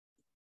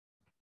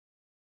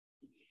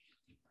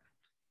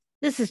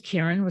This is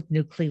Karen with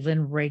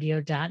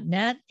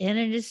NewClevelandRadio.net, and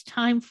it is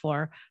time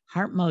for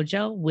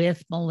HeartMojo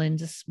with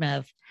Melinda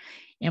Smith.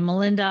 And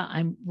Melinda,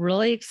 I'm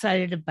really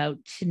excited about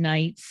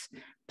tonight's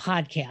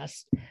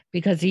podcast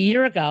because a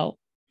year ago,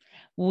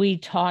 we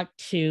talked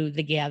to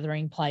The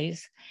Gathering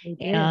Place,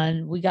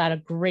 and we got a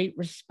great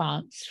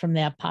response from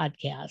that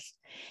podcast.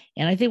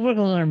 And I think we're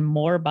going to learn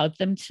more about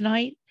them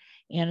tonight,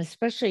 and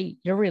especially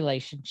your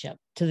relationship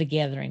to The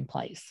Gathering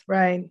Place.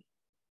 Right.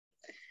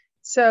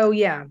 So,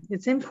 yeah,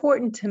 it's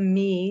important to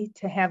me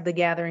to have The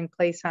Gathering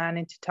Place on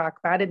and to talk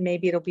about it.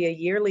 Maybe it'll be a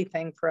yearly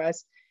thing for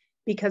us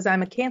because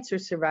I'm a cancer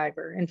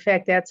survivor. In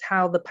fact, that's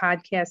how the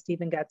podcast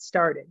even got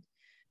started.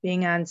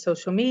 Being on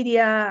social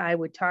media, I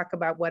would talk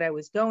about what I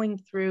was going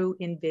through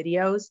in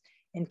videos,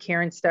 and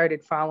Karen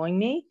started following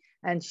me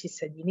and she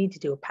said, "You need to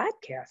do a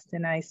podcast."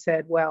 And I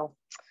said, "Well,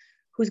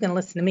 who's going to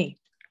listen to me?"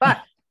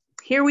 But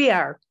here we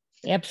are.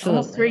 Absolutely.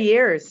 Almost 3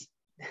 years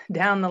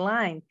down the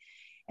line.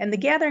 And The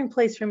Gathering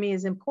Place for me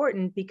is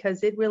important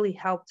because it really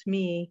helped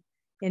me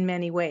in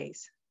many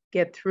ways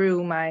get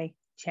through my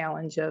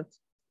challenge of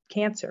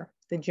cancer,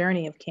 the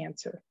journey of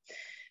cancer.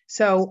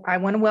 So I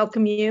want to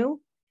welcome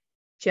you,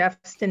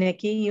 Jeff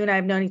Stanicki. You and I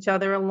have known each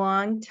other a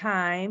long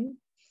time,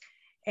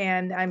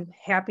 and I'm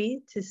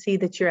happy to see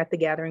that you're at The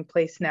Gathering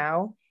Place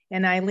now.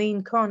 And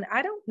Eileen Cohn,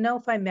 I don't know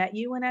if I met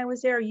you when I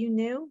was there. Are you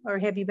new, or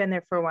have you been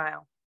there for a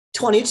while?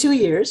 22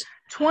 years.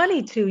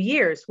 22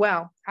 years.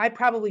 Well, I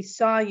probably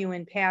saw you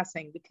in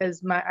passing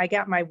because I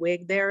got my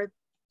wig there,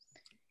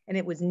 and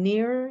it was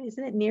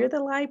isn't it near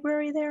the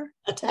library there?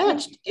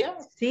 Attached, yeah.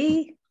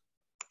 See?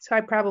 So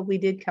I probably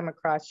did come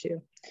across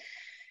you.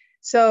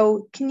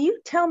 So can you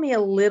tell me a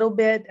little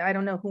bit, I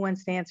don't know who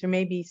wants to answer,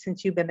 maybe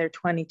since you've been there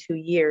 22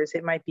 years,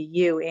 it might be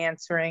you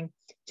answering,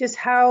 just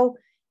how,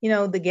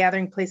 The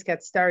Gathering Place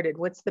got started.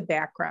 What's the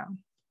background?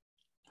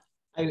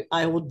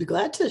 I would be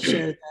glad to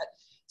share that.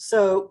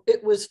 So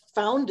it was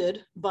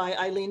founded by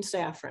Eileen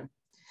Saffron,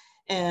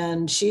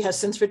 and she has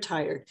since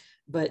retired,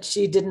 but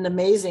she did an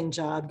amazing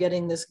job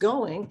getting this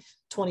going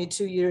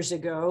 22 years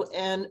ago.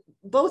 And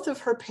both of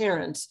her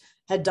parents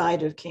had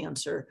died of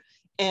cancer.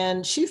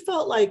 And she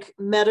felt like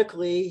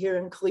medically here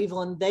in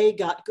Cleveland, they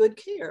got good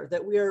care,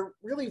 that we are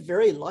really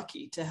very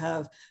lucky to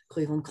have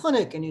Cleveland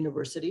Clinic and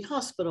university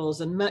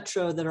hospitals and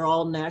Metro that are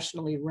all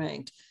nationally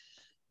ranked.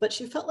 But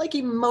she felt like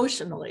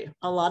emotionally,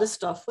 a lot of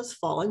stuff was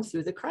falling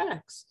through the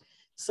cracks.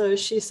 So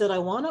she said, I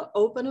want to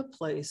open a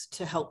place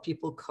to help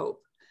people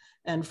cope.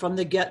 And from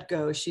the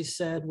get-go, she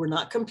said, we're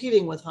not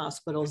competing with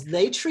hospitals.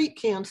 They treat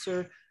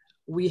cancer.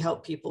 We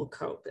help people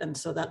cope. And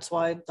so that's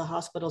why the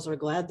hospitals are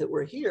glad that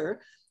we're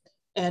here.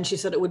 And she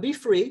said it would be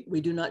free.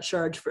 We do not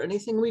charge for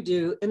anything we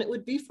do. And it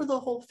would be for the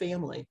whole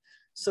family.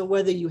 So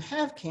whether you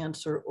have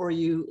cancer or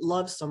you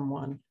love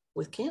someone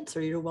with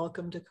cancer, you're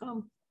welcome to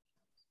come.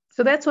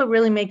 So that's what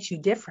really makes you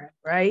different,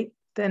 right?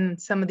 Than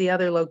some of the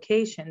other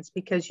locations,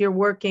 because you're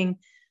working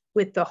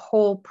with the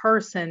whole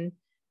person,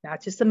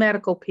 not just the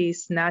medical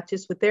piece, not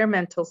just with their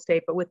mental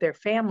state, but with their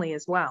family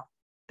as well,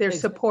 their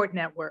support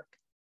network.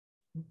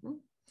 Mm-hmm.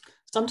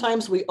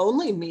 Sometimes we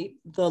only meet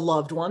the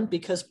loved one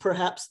because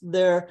perhaps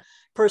their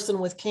person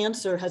with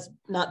cancer has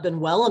not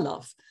been well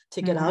enough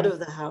to get out of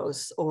the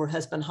house, or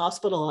has been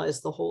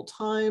hospitalized the whole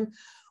time,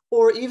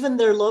 or even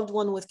their loved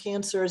one with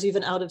cancer is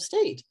even out of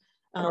state.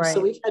 Right.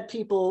 So we've had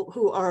people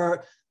who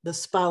are the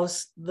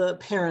spouse, the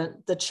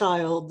parent, the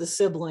child, the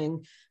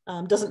sibling.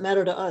 Doesn't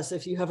matter to us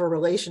if you have a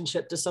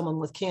relationship to someone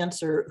with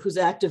cancer who's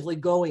actively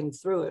going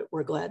through it.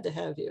 We're glad to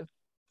have you.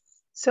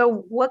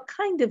 So what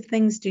kind of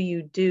things do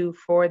you do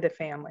for the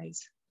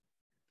families?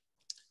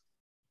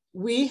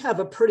 We have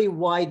a pretty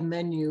wide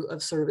menu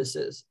of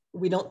services.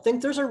 We don't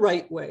think there's a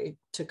right way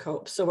to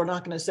cope. So we're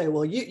not going to say,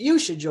 well, you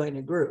should join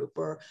a group,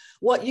 or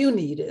what you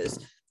need is.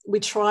 We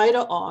try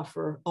to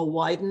offer a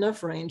wide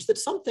enough range that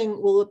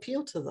something will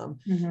appeal to them.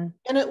 Mm-hmm.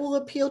 And it will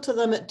appeal to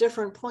them at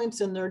different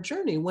points in their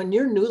journey. When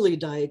you're newly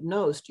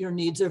diagnosed, your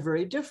needs are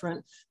very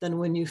different than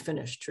when you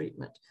finish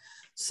treatment.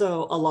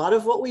 So a lot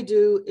of what we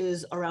do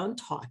is around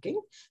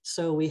talking.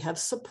 So we have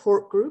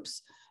support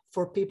groups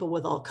for people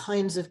with all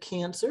kinds of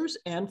cancers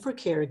and for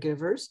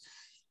caregivers.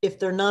 If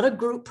they're not a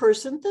group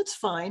person, that's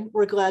fine.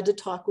 We're glad to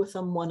talk with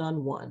them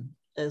one-on-one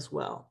as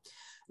well.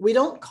 We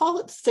don't call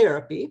it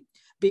therapy,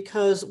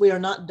 because we are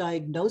not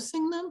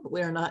diagnosing them.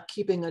 We are not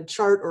keeping a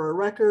chart or a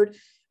record.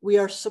 We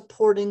are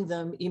supporting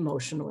them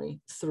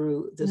emotionally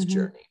through this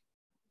journey.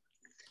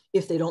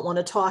 If they don't want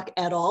to talk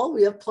at all,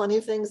 we have plenty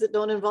of things that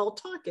don't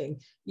involve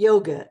talking: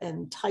 yoga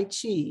and Tai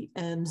Chi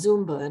and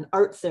Zumba and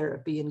art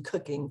therapy and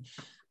cooking.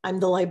 I'm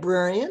the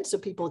librarian, so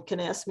people can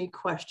ask me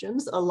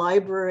questions. A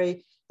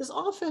library is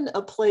often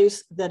a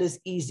place that is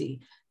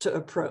easy to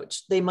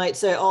approach. They might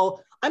say, oh,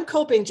 I'm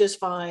coping just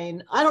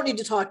fine. I don't need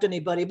to talk to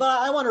anybody, but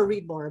I want to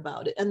read more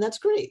about it. And that's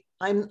great.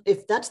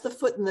 If that's the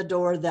foot in the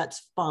door,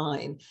 that's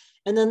fine.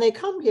 And then they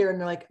come here and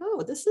they're like,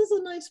 oh, this is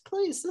a nice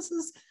place.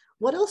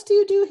 What else do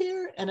you do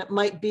here? And it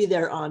might be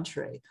their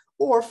entree.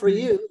 Or for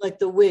you, like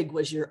the wig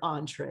was your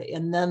entree.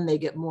 And then they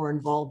get more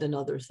involved in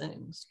other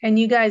things. And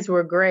you guys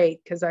were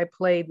great because I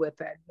played with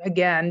it.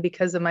 Again,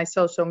 because of my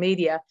social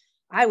media,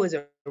 I was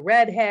a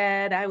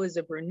redhead, I was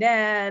a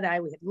brunette, I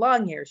had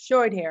long hair,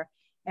 short hair.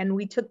 And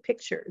we took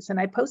pictures and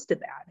I posted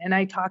that. And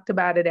I talked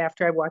about it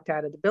after I walked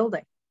out of the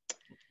building.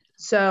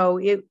 So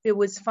it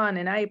was fun.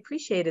 And I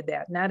appreciated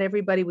that. Not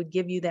everybody would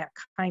give you that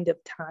kind of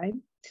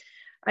time.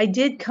 I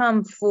did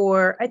come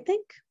for, I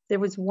think there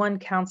was one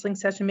counseling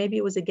session. Maybe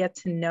it was a get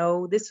to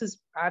know. This was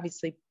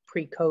obviously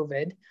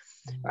pre-COVID.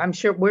 I'm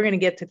sure we're going to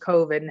get to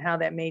COVID and how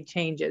that made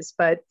changes.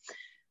 But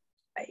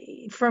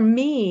for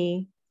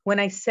me, when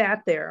I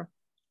sat there,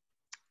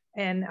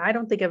 and I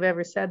don't think I've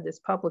ever said this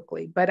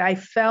publicly, but I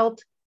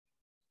felt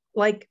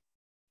like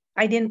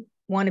I didn't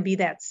want to be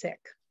that sick.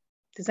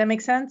 Does that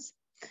make sense?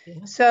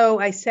 Yeah. So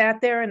I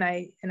sat there and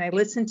I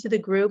listened to the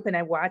group and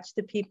I watched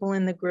the people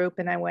in the group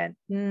and I went,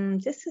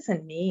 this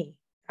isn't me.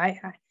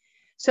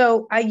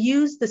 So I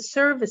used the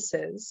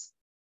services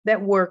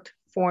that worked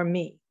for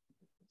me.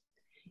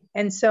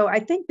 And so I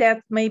think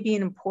that may be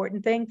an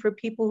important thing for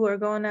people who are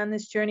going on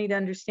this journey to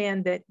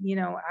understand that, you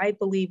know, I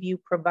believe you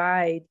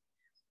provide,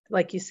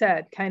 like you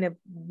said, kind of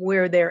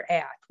where they're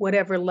at,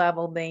 whatever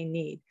level they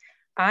need.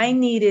 I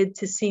needed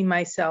to see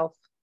myself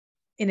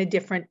in a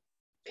different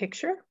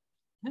picture,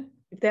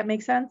 if that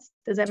makes sense.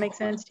 Does that make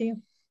sense to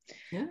you?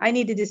 Yeah. I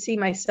needed to see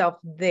myself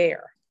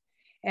there.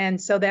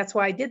 And so that's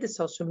why I did the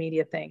social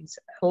media things.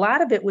 A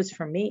lot of it was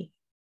for me.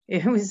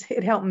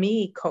 It helped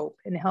me cope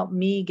and helped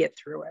me get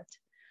through it.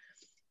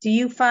 Do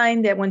you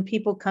find that when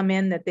people come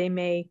in that they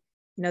may,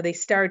 you know, they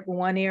start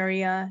one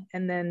area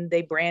and then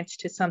they branch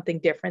to something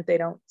different, they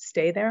don't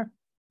stay there?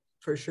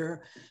 For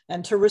sure.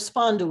 And to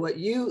respond to what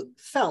you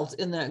felt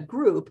in that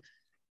group,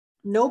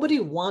 nobody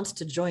wants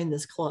to join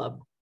this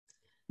club.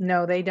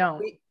 No, they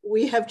don't.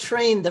 We have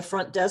trained the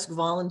front desk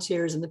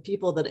volunteers and the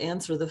people that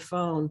answer the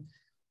phone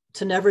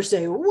to never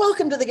say,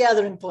 welcome to the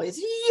gathering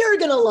place. You're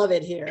going to love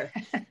it here.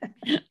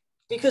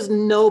 Because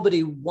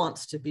nobody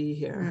wants to be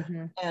here.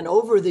 Mm-hmm. And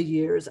over the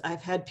years,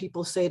 I've had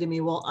people say to me,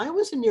 well, I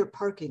was in your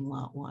parking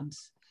lot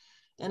once.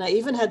 And I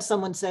even had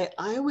someone say,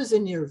 I was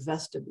in your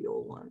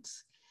vestibule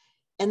once.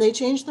 And they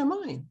changed their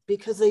mind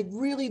because they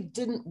really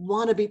didn't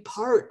want to be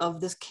part of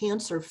this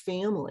cancer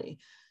family.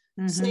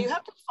 Mm-hmm. So you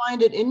have to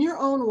find it in your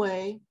own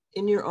way,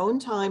 in your own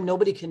time.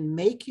 Nobody can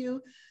make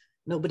you,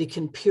 nobody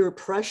can peer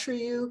pressure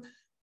you.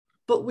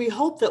 But we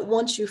hope that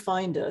once you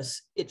find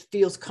us, it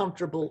feels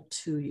comfortable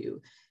to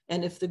you.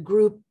 And if the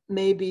group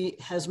maybe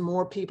has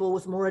more people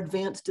with more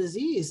advanced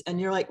disease and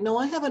you're like, no,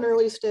 I have an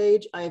early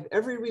stage, I have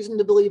every reason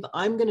to believe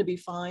I'm going to be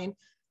fine.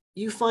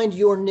 You find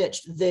your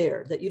niche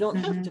there that you don't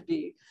mm-hmm. have to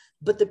be.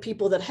 But the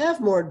people that have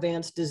more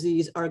advanced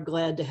disease are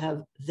glad to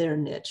have their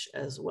niche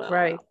as well.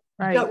 Right.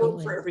 You've got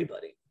room for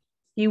everybody.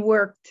 You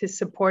work to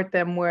support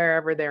them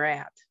wherever they're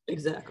at.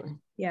 Exactly.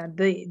 Yeah.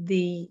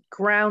 The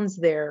grounds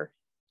there,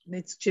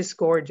 it's just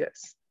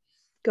gorgeous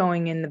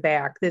going in the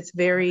back. That's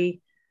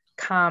very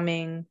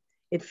calming.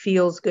 It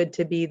feels good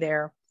to be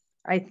there.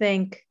 I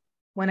think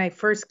when I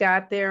first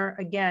got there,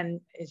 again,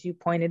 as you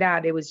pointed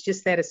out, it was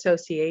just that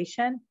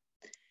association.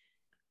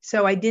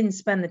 So I didn't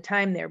spend the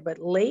time there, but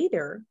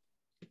later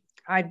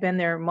I've been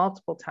there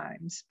multiple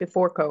times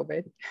before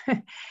COVID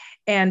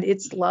and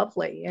it's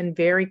lovely and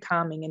very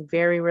calming and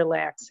very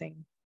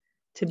relaxing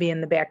to be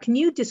in the back. Can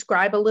you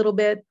describe a little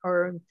bit,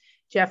 or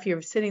Jeff,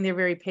 you're sitting there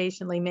very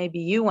patiently, maybe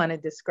you want to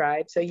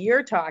describe, so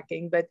you're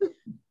talking, but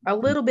a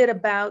little bit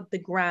about the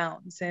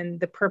grounds and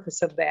the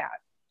purpose of that.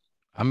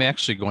 I'm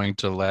actually going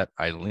to let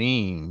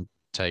Eileen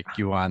take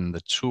you on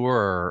the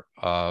tour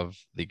of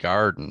the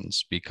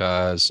gardens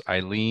because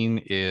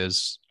Eileen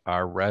is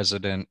our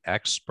resident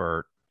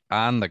expert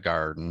on the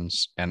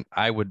gardens and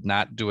I would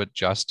not do it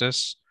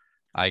justice.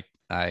 I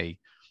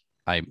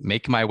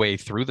make my way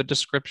through the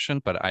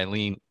description, but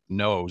Eileen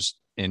knows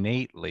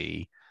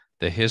innately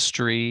the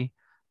history,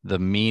 the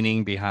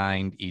meaning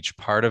behind each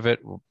part of it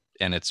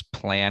and its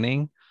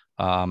planning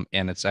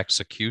and its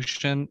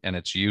execution and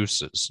its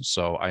uses.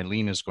 So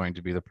Eileen is going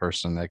to be the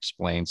person that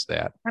explains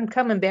that. I'm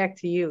coming back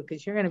to you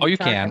because you're going to be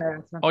talking about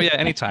something. Oh yeah,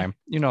 anytime.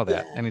 You know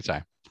that,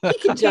 anytime.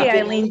 Okay,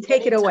 Eileen,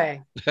 take it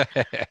away.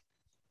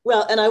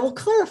 Well, and I will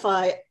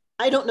clarify,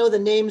 I don't know the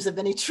names of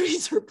any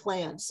trees or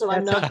plants, so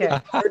I'm not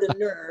a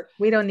gardener.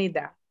 We don't need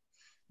that.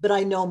 But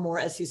I know more,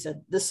 as he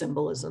said, the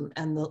symbolism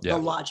and the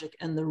logic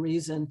and the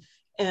reason.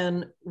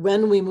 And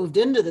when we moved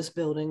into this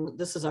building,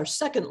 this is our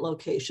second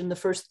location. The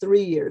first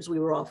 3 years we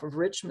were off of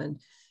Richmond.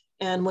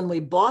 And when we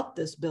bought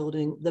this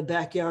building, the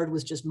backyard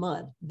was just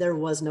mud. There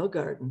was no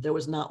garden. There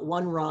was not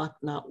one rock,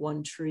 not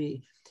one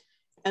tree.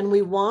 And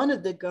we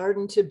wanted the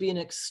garden to be an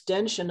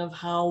extension of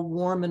how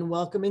warm and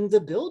welcoming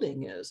the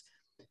building is.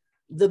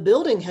 The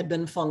building had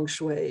been feng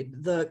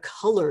shuied, the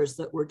colors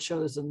that were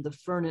chosen, the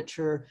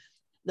furniture,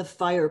 the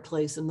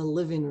fireplace in the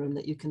living room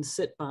that you can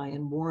sit by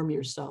and warm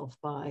yourself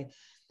by.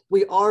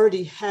 We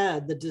already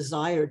had the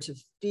desire to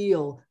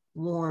feel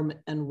warm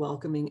and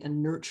welcoming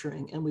and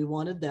nurturing. And we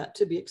wanted that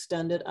to be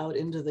extended out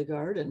into the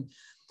garden.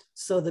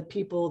 So the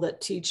people that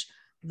teach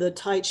the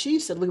Tai Chi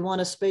said, we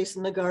want a space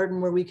in the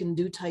garden where we can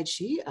do Tai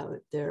Chi out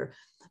there.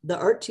 The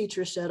art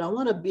teacher said, I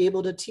want to be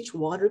able to teach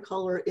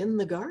watercolor in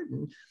the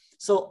garden.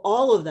 So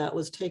all of that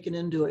was taken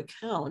into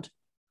account.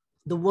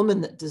 the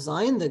woman that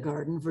designed the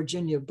garden,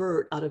 Virginia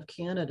Burt out of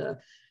Canada,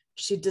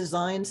 she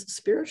designs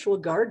spiritual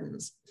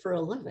gardens for a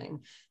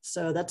living.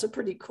 So that's a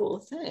pretty cool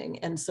thing.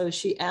 And so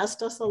she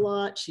asked us a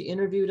lot. She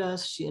interviewed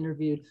us. She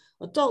interviewed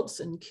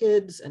adults and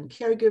kids and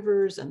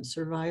caregivers and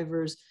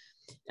survivors.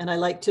 And I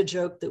like to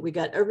joke that we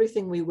got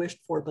everything we wished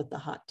for but the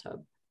hot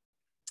tub,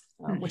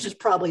 which is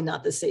probably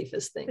not the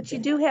safest thing. But you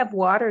do have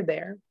water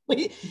there.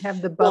 You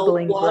have the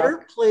bubbling water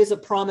brook. plays a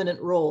prominent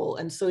role.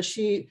 And so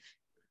she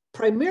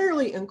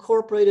primarily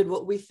incorporated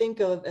what we think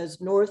of as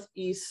north,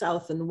 east,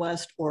 south, and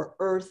west, or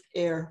earth,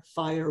 air,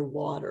 fire,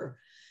 water.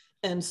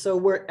 And so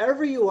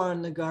wherever you are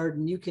in the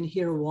garden, you can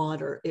hear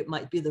water. It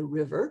might be the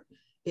river.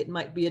 It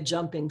might be a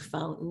jumping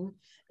fountain.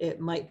 It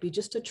might be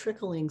just a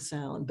trickling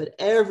sound, but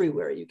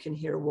everywhere you can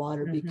hear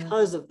water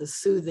because of the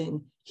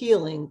soothing,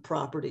 healing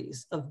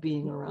properties of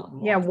being around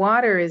water. Yeah,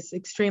 water is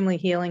extremely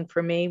healing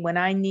for me. When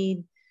I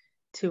need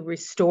to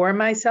restore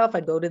myself,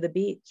 I go to the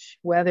beach,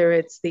 whether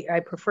it's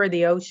I prefer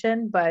the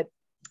ocean, but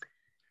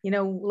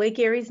Lake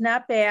Erie's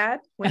not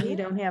bad when you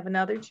don't have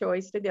another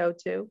choice to go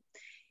to.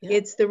 Yeah.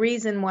 It's the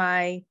reason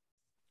why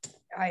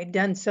I've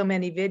done so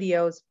many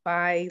videos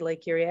by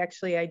Lake Erie.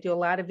 Actually, I do a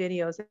lot of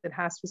videos at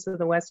Hospice of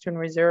the Western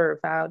Reserve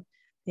out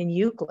in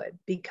Euclid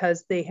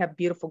because they have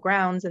beautiful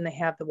grounds and they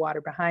have the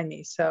water behind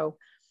me. So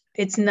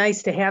it's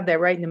nice to have that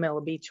right in the middle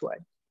of Beechwood.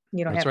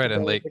 You don't That's have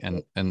right.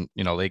 to And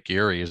Lake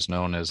Erie is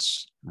known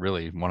as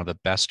really one of the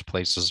best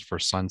places for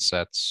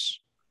sunsets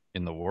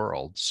in the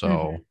world.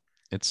 So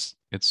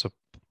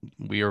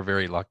we are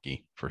very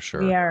lucky for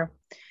sure. We are.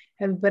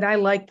 But I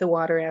like the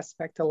water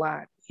aspect a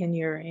lot in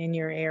your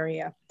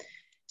area.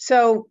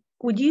 So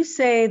would you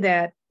say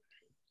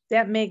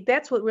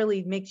that's what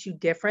really makes you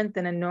different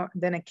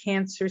than a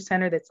cancer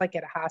center that's like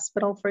at a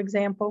hospital, for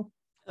example?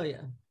 Oh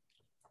yeah.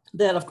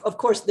 That of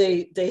course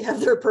they have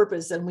their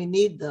purpose and we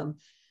need them.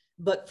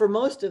 But for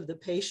most of the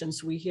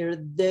patients we hear,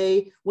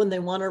 when they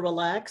want to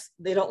relax,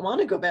 they don't want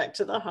to go back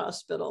to the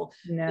hospital.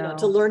 No.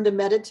 To learn to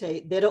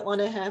meditate. They don't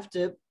want to have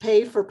to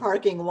pay for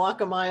parking,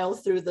 walk a mile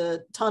through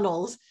the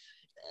tunnels.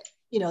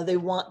 They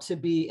want to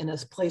be in a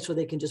place where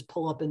they can just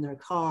pull up in their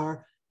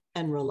car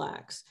and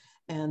relax.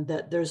 And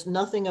that there's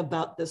nothing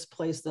about this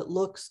place that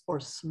looks or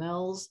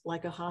smells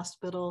like a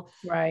hospital.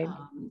 Right.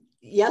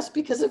 Yes,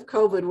 because of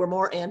COVID, we're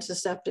more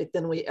antiseptic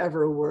than we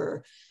ever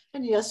were.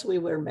 And yes, we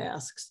wear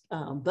masks,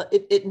 but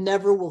it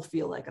never will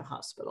feel like a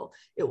hospital.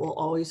 It will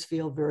always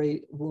feel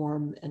very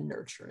warm and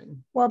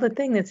nurturing. Well, the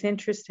thing that's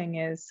interesting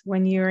is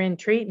when you're in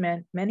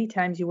treatment, many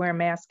times you wear a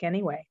mask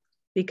anyway,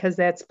 because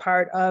that's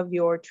part of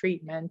your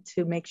treatment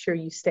to make sure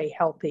you stay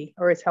healthy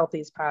or as healthy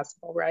as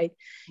possible, right?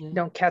 Yeah. You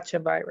don't catch a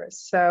virus.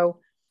 So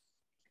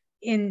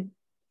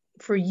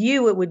for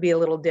you, it would be a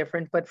little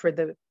different, but for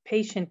the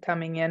patient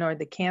coming in or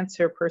the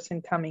cancer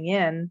person coming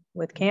in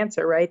with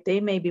cancer, right? They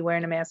may be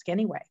wearing a mask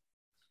anyway.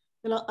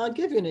 And I'll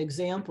give you an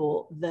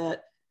example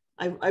that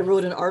I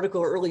wrote an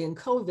article early in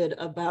COVID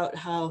about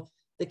how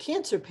the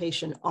cancer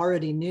patient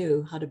already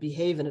knew how to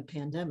behave in a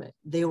pandemic.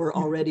 They were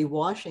already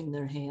washing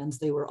their hands.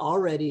 They were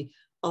already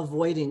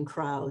avoiding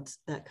crowds,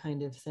 that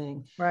kind of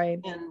thing. Right.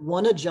 And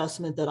one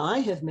adjustment that I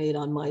have made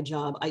on my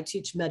job, I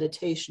teach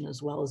meditation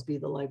as well as be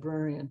the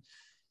librarian.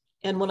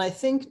 And when I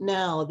think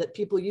now that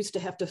people used to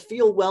have to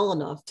feel well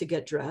enough to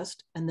get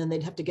dressed, and then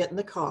they'd have to get in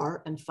the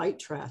car and fight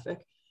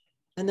traffic,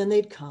 and then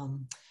they'd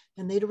come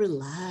and they'd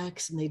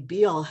relax and they'd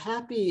be all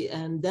happy,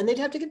 and then they'd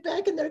have to get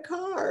back in their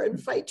car and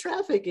fight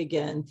traffic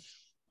again.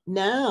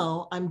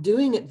 Now I'm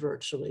doing it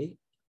virtually.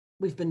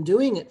 We've been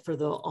doing it for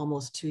the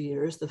almost 2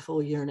 years, the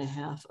full year and a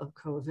half of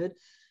COVID.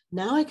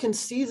 Now I can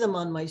see them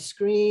on my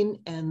screen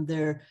and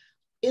they're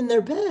in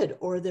their bed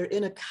or they're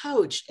in a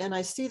couch and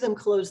I see them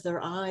close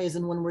their eyes.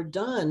 And when we're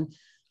done,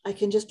 I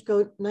can just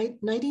go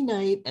nighty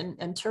night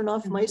and turn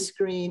off my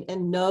screen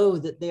and know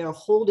that they are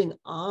holding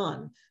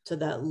on to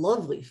that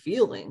lovely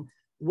feeling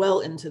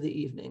well into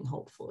the evening,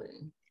 hopefully.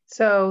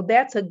 So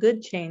that's a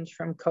good change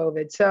from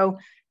COVID. So,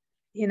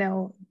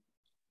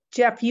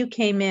 Jeff, you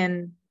came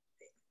in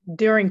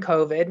during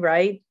COVID,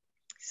 right?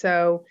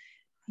 So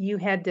you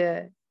had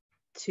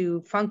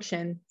to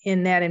function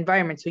in that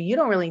environment. So you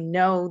don't really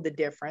know the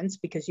difference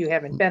because you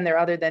haven't been there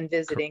other than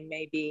visiting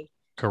maybe.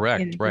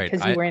 Correct. Right.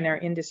 Because you were in our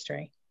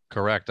industry.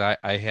 Correct.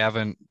 I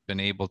haven't been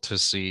able to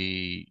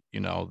see,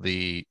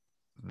 the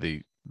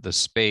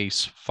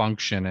space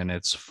function in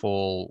its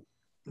full,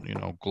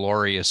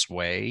 glorious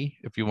way,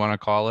 if you want to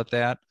call it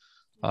that.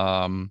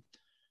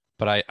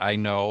 But I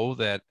know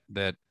that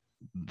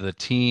the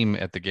team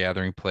at the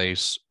Gathering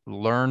Place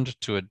learned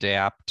to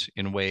adapt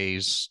in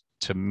ways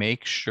to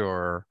make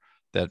sure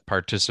that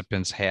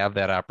participants have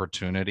that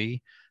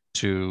opportunity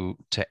to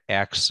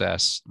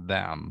access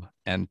them.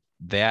 And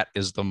that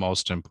is the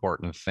most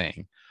important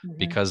thing,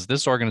 because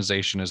this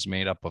organization is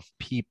made up of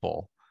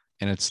people,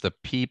 and it's the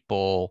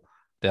people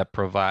that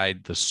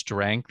provide the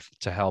strength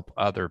to help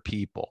other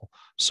people.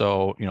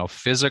 So,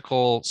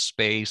 physical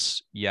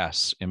space,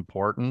 yes,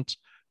 important,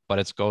 but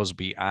it goes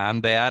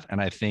beyond that. And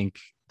I think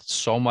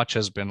so much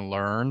has been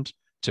learned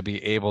to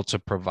be able to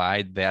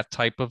provide that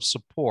type of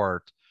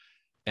support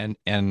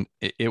and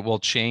it will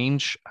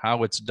change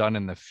how it's done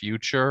in the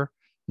future,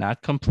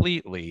 not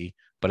completely,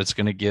 but it's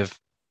going to give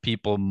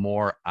people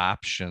more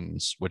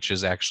options, which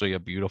is actually a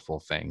beautiful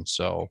thing.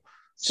 So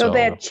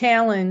that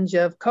challenge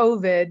of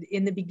COVID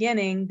in the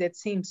beginning that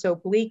seemed so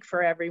bleak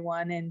for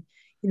everyone, and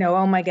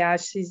oh my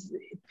gosh, these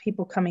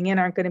people coming in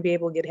aren't going to be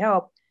able to get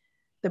help.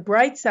 The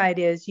bright side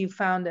is you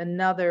found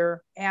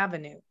another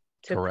avenue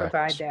to correct.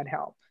 provide that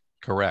help.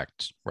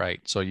 Correct. Right.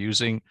 So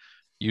using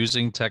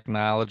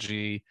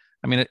technology,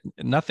 I mean,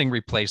 nothing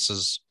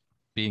replaces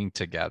being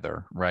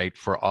together, right?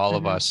 For all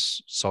of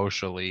us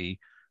socially,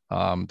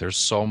 there's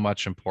so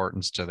much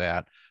importance to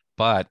that.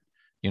 But,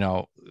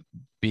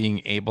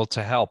 being able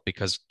to help,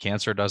 because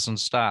cancer doesn't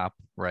stop,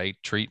 right?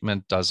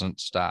 Treatment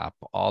doesn't stop.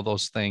 All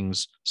those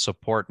things,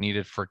 support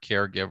needed for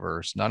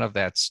caregivers, none of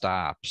that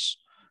stops.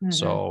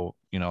 So,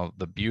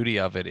 the beauty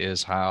of it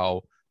is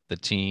how the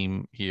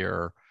team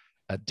here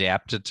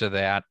adapted to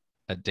that,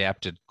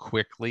 adapted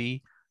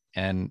quickly.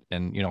 And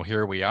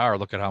here we are.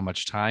 Look at how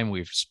much time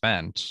we've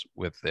spent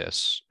with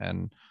this.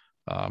 And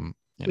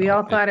we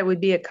all thought it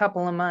would be a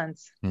couple of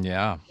months.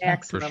 Yeah,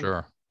 maximum. for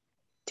sure.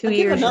 2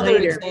 years give another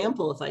later.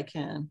 example, if I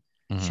can.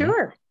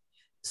 Sure.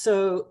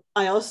 So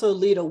I also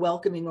lead a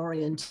welcoming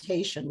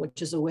orientation,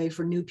 which is a way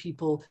for new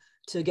people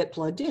to get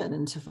plugged in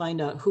and to find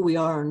out who we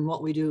are and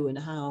what we do and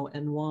how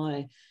and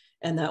why.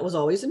 And that was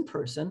always in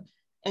person.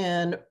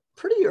 And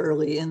pretty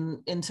early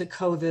into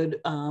COVID,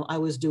 I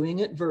was doing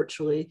it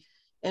virtually,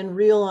 and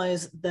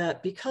realized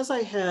that because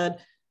I had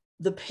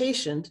the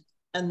patient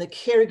and the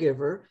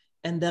caregiver,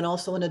 and then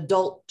also an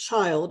adult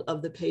child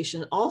of the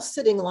patient, all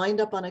sitting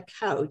lined up on a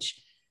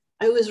couch,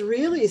 I was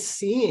really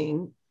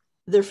seeing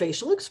their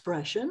facial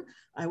expression.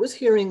 I was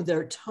hearing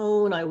their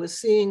tone. I was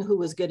seeing who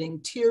was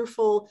getting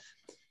tearful.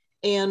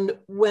 And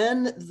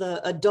when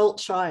the adult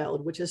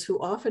child, which is who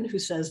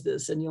says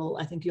this, and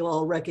I think you'll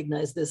all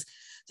recognize this,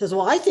 says,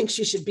 well, I think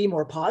she should be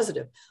more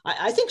positive.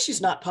 I think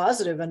she's not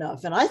positive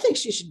enough. And I think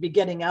she should be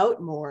getting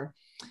out more.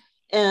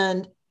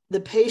 And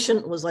the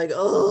patient was like,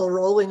 oh,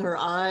 rolling her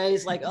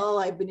eyes, like, oh,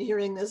 I've been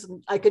hearing this.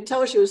 And I could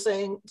tell she was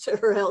saying to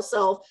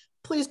herself,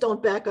 please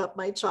don't back up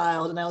my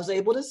child. And I was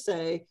able to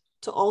say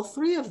to all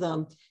three of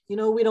them,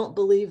 we don't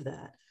believe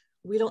that.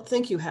 We don't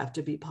think you have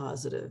to be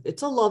positive.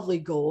 It's a lovely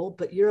goal,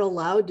 but you're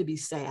allowed to be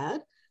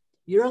sad.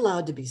 You're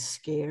allowed to be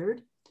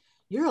scared.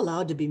 You're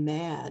allowed to be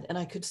mad. And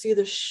I could see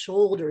the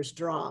shoulders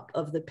drop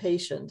of the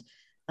patient,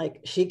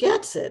 like she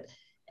gets it.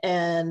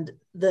 And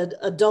the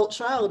adult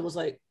child was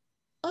like,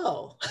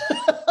 oh,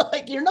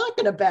 like, you're not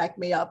going to back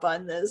me up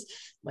on this.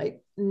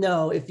 Like,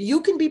 no, if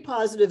you can be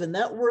positive and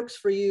that works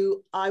for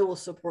you, I will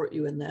support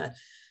you in that.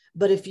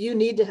 But if you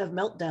need to have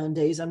meltdown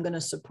days, I'm going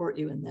to support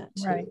you in that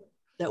too. Right.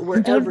 That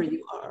wherever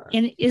you are.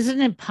 And isn't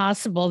it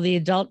possible the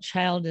adult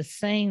child is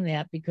saying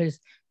that because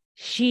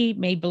she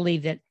may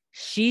believe that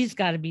she's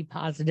got to be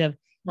positive,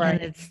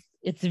 right? And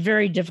it's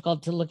very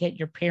difficult to look at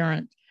your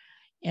parent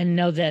and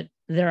know that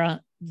they're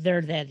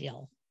that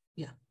ill.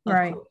 Yeah,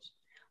 right. Course.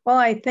 Well,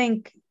 I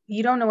think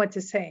you don't know what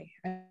to say.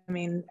 I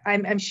mean,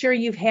 I'm sure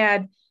you've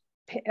had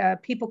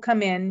people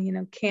come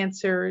in,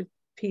 cancer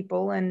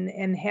people,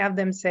 and have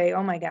them say,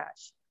 "Oh my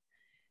gosh,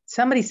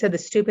 somebody said the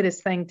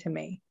stupidest thing to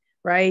me,"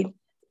 right?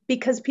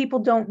 Because people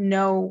don't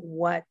know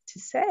what to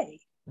say.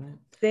 Right.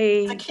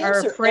 They are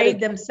afraid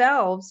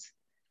themselves.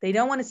 They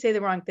don't want to say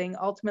the wrong thing.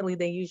 Ultimately,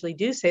 they usually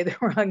do say the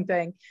wrong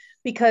thing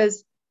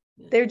because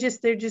they're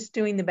just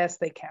doing the best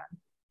they can.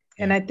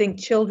 Yeah. And I think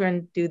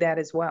children do that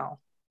as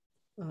well.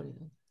 Oh,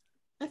 yeah.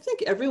 I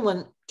think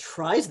everyone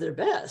tries their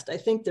best. I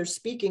think they're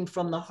speaking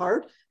from the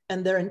heart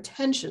and their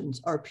intentions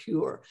are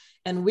pure.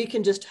 And we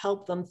can just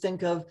help them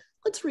think of,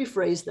 let's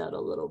rephrase that a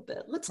little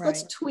bit.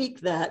 Let's tweak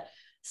that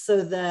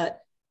so that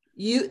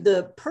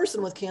the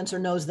person with cancer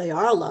knows they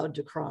are allowed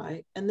to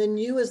cry. And then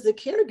you as the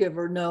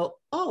caregiver know,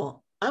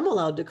 oh, I'm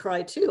allowed to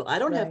cry too. I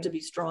don't have to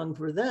be strong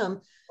for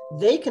them.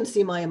 They can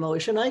see my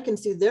emotion. I can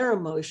see their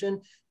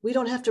emotion. We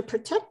don't have to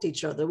protect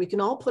each other. We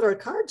can all put our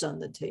cards on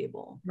the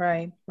table.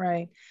 Right.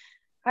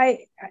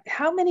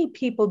 How many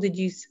people did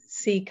you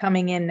see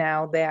coming in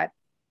now that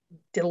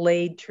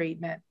delayed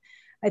treatment?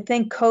 I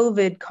think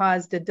COVID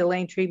caused a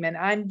delay in treatment.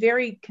 I'm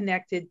very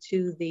connected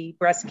to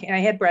I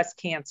had breast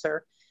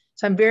cancer.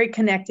 So I'm very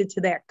connected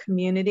to that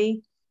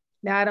community,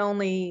 not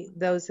only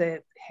those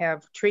that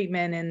have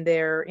treatment and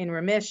they're in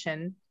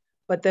remission,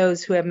 but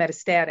those who have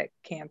metastatic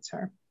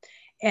cancer.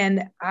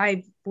 And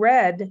I've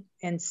read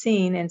and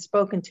seen and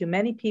spoken to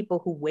many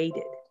people who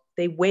waited.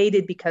 They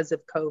waited because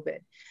of COVID.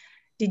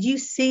 Did you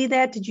see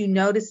that? Did you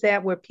notice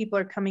that where people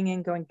are coming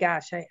in going,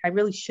 gosh, I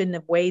really shouldn't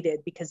have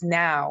waited because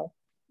now?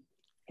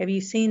 Have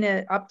you seen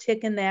an uptick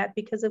in that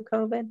because of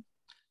COVID?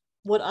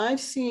 What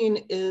I've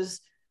seen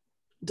is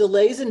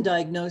delays in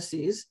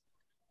diagnoses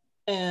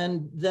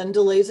and then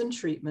delays in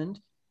treatment.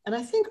 And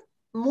I think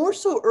more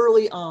so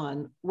early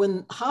on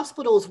when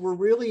hospitals were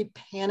really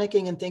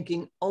panicking and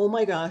thinking, oh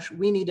my gosh,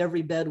 we need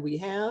every bed we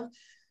have.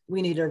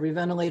 We need every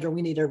ventilator.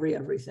 We need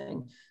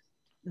everything.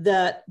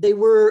 That they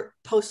were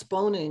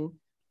postponing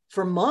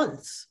for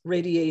months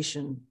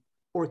radiation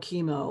or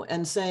chemo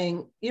and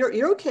saying,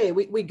 you're okay.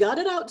 We got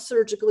it out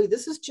surgically.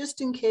 This is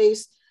just in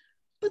case.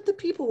 But the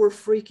people were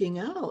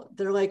freaking out.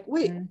 They're like,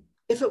 wait,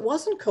 if it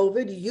wasn't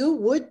COVID, you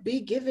would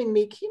be giving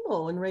me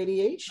chemo and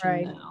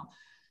radiation now.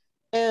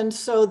 And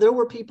so there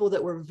were people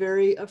that were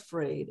very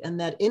afraid. And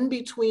that in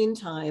between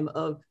time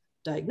of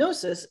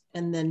diagnosis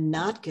and then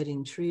not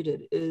getting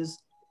treated is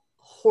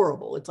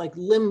horrible. It's like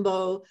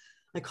limbo.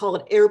 I call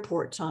it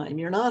airport time.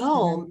 You're not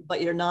home,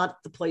 but you're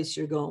not the place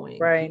you're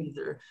going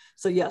either.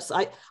 So yes,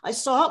 I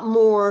saw it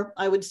more,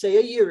 I would say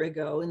a year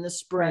ago in the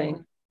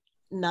spring,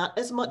 not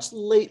as much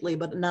lately,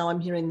 but now I'm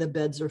hearing the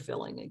beds are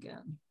filling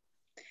again.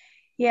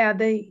 Yeah,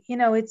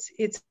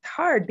 it's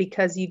hard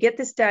because you get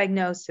this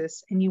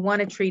diagnosis and you want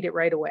to treat it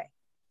right away,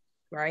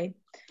 right?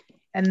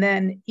 And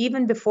then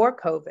even before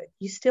COVID,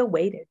 you still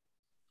waited.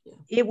 Yeah.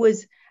 It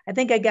was, I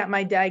think I got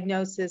my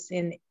diagnosis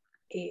in,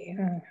 I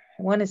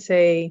want to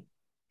say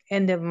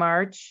end of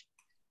March,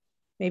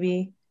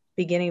 maybe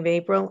beginning of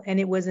April. And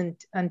it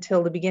wasn't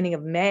until the beginning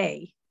of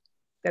May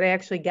that I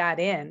actually got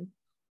in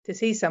to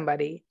see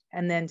somebody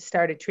and then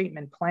start a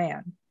treatment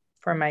plan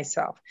for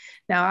myself.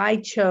 Now, I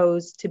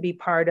chose to be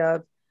part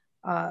of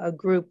a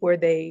group where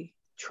they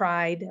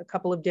tried a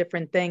couple of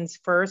different things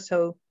first.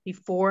 So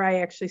before I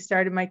actually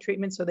started my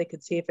treatment, so they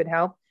could see if it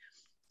helped.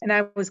 And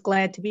I was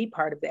glad to be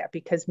part of that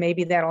because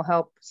maybe that'll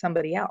help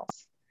somebody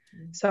else.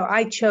 So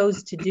I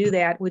chose to do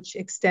that, which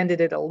extended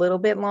it a little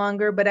bit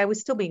longer, but I was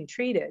still being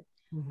treated.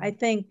 I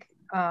think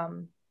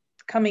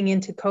coming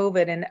into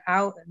COVID and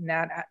out,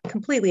 not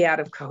completely out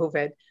of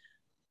COVID,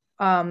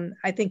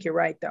 I think you're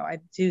right, though. I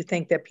do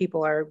think that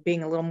people are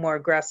being a little more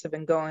aggressive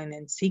and going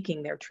and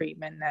seeking their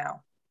treatment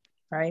now,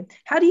 right?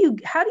 How do you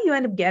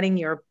end up getting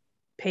your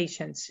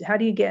patients? How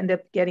do you end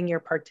up getting your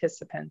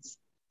participants?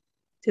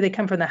 Do they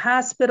come from the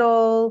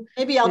hospital?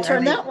 Maybe I'll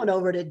turn that one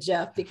over to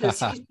Jeff because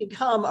he's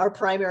become our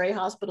primary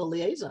hospital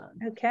liaison.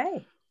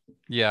 Okay.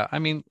 Yeah, I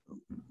mean,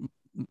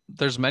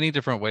 there's many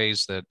different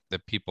ways that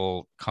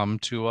people come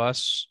to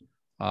us.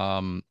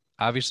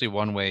 Obviously,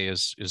 one way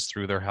is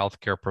through their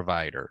healthcare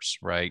providers,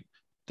 right?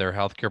 Their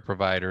healthcare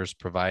providers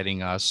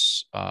providing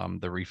us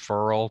the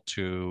referral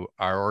to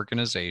our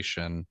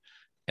organization,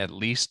 at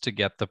least to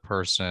get the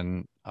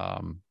person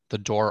the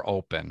door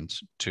opened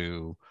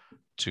to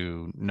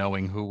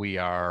knowing who we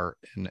are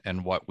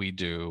and what we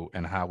do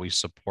and how we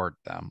support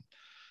them.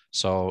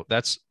 So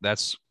that's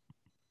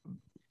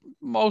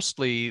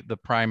mostly the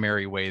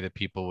primary way that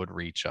people would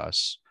reach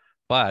us.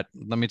 But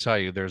let me tell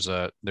you, there's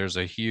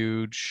a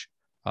huge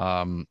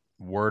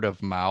word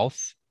of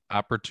mouth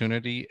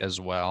opportunity as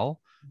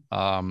well.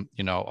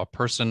 A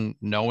person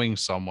knowing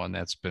someone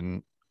that's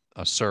been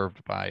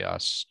served by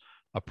us,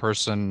 a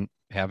person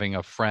having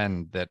a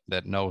friend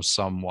that knows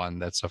someone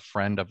that's a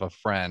friend of a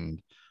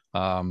friend.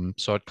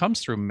 So it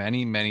comes through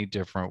many, many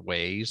different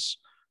ways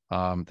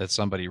that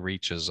somebody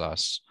reaches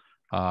us.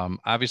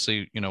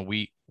 Obviously,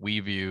 we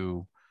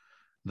view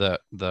the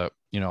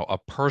a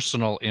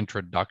personal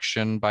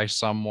introduction by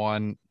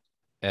someone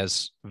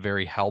as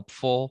very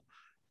helpful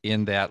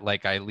in that,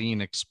 like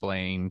Eileen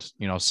explained,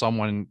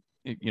 someone,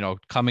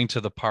 coming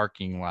to the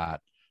parking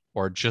lot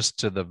or just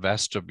to the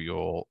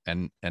vestibule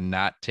and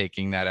not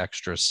taking that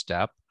extra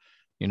step,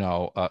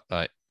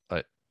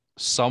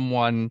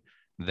 someone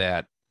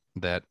that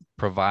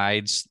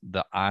provides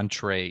the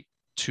entree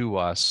to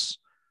us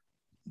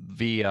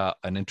via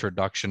an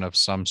introduction of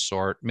some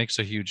sort makes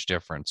a huge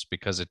difference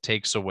because it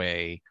takes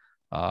away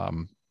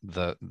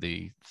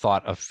the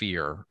thought of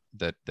fear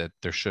that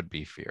there should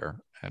be fear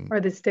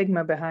or the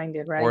stigma behind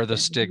it, right? Or the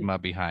stigma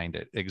behind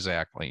it.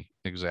 Exactly.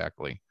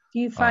 Do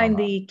you find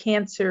the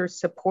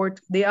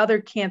other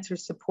cancer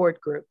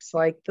support groups,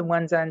 like the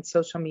ones on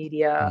social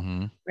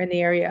media or in the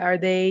area, are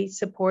they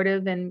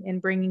supportive in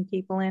bringing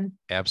people in?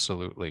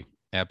 Absolutely.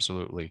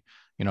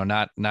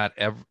 Not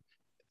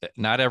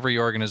every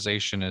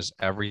organization is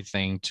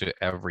everything to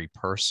every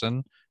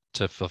person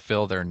to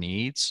fulfill their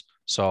needs.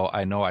 So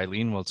I know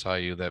Eileen will tell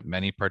you that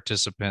many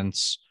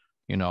participants,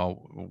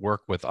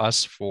 work with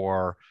us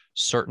for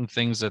certain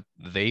things that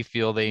they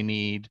feel they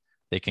need.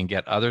 They can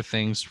get other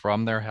things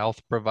from their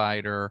health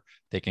provider.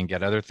 They can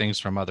get other things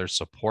from other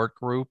support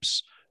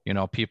groups.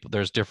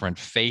 There's different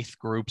faith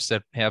groups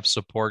that have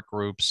support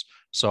groups.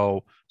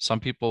 So some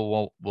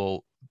people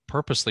will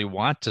purposely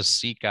want to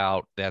seek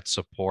out that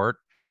support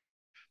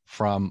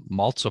from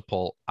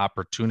multiple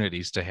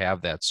opportunities to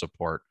have that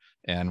support.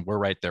 And we're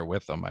right there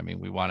with them. I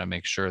mean, we want to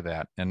make sure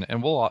that, and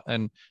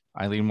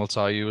Eileen will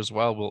tell you as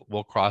well,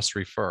 we'll cross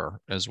refer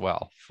as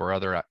well for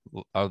other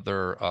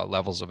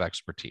levels of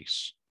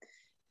expertise.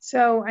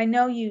 So I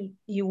know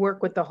you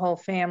work with the whole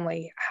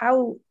family.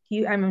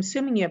 I'm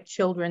assuming you have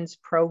children's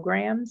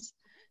programs.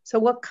 So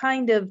what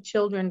kind of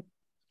children's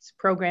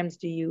programs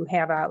do you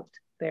have out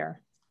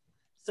there?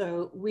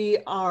 So we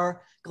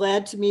are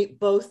glad to meet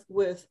both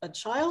with a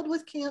child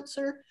with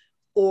cancer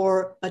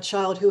or a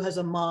child who has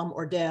a mom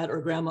or dad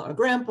or grandma or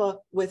grandpa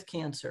with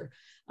cancer.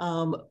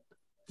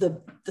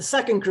 The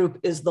second group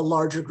is the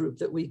larger group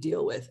that we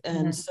deal with.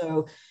 And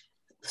so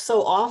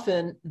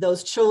often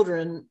those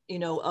children,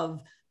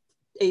 of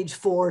age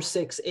 4,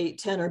 6, 8,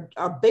 10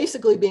 are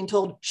basically being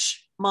told, shh,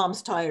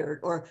 mom's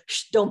tired, or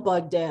shh, don't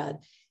bug dad.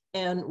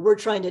 And we're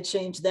trying to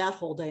change that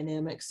whole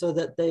dynamic so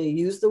that they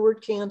use the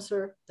word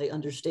cancer, they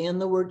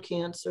understand the word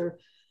cancer,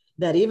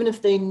 that even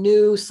if they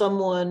knew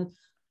someone,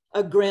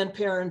 a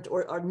grandparent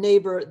or a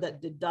neighbor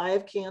that did die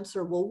of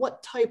cancer, well,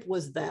 what type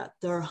was that?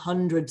 There are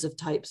hundreds of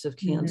types of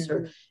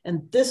cancer.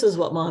 And this is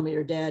what mommy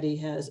or daddy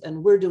has.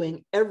 And we're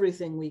doing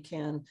everything we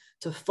can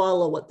to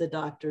follow what the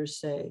doctors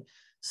say.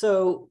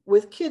 So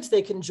with kids,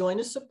 they can join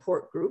a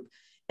support group.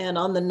 And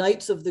on the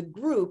nights of the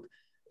group,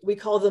 we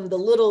call them the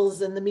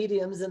littles and the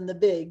mediums and the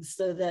bigs,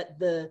 so that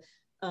the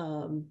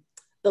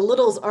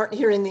littles aren't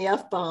hearing the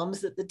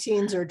F-bombs that the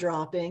teens are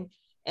dropping,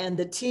 and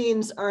the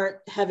teens aren't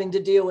having to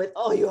deal with,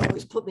 oh, you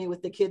always put me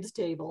with the kids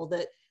table,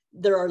 that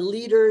there are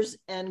leaders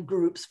and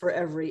groups for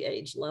every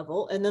age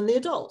level. And then the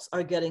adults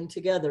are getting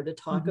together to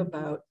talk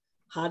about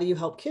how do you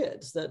help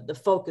kids, that the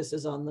focus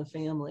is on the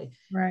family.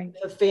 Right.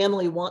 If a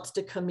family wants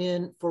to come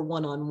in for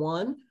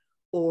one-on-one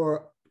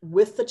or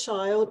with the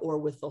child or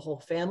with the whole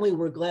family,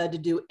 we're glad to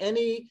do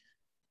any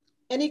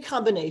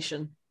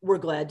combination. We're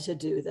glad to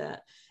do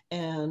that.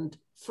 And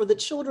for the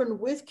children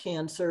with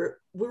cancer,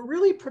 we're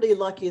really pretty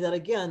lucky that,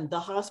 again, the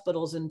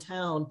hospitals in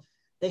town,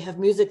 they have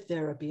music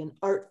therapy and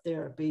art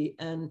therapy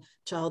and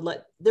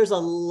there's a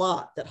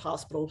lot that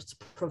hospitals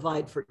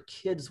provide for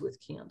kids with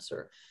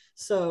cancer.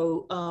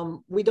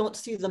 So we don't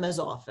see them as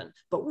often,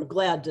 but we're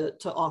glad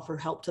to offer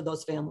help to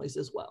those families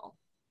as well.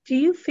 Do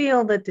you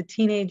feel that the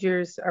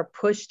teenagers are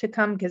pushed to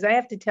come? Because I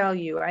have to tell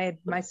you,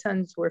 my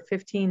sons were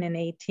 15 and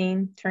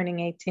 18,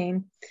 turning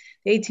 18.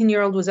 The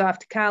 18-year-old was off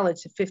to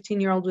college. The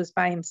 15-year-old was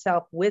by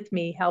himself with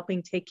me,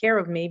 helping take care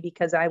of me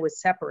because I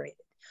was separated.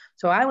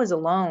 So I was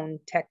alone,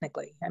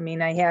 technically. I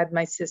mean, I had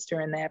my sister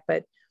and that,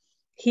 but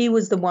he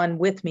was the one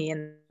with me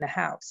in the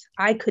house.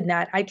 I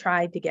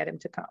tried to get him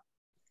to come.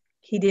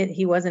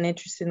 He wasn't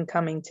interested in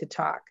coming to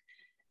talk.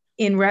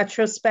 In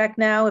retrospect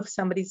now, if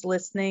somebody's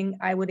listening,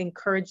 I would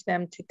encourage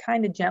them to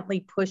kind of gently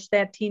push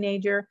that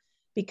teenager,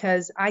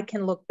 because I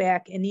can look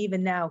back and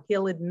even now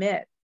he'll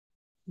admit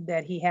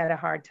that he had a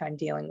hard time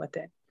dealing with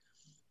it.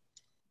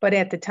 But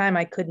at the time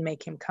I couldn't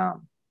make him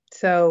come.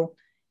 So,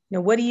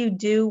 what do you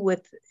do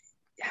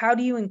how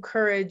do you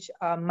encourage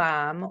a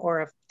mom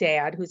or a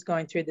dad who's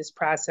going through this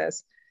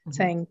process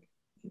saying,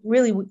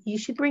 really, you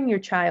should bring your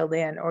child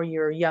in or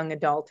your young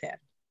adult in?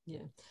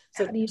 Yeah.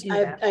 So how do you do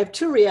I that? I have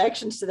two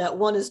reactions to that.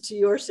 One is to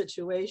your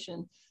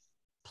situation.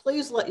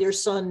 Please let your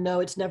son know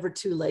it's never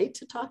too late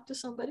to talk to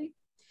somebody.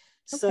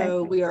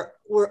 So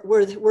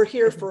we're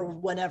here for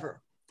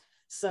whenever.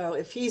 So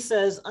if he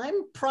says,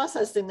 I'm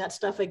processing that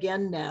stuff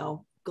again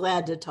now,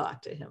 glad to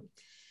talk to him,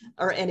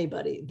 or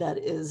anybody that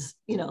is,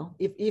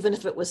 even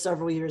if it was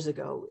several years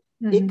ago,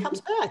 it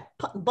comes back.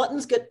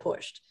 Buttons get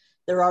pushed.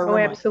 There are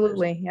reminders.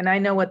 Absolutely. And I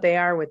know what they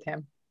are with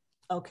him.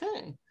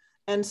 Okay.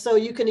 And so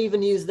you can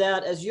even use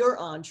that as your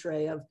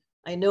entree of,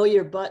 I know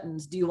your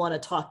buttons. Do you want to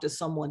talk to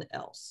someone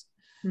else?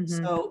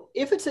 So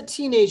if it's a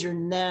teenager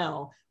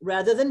now,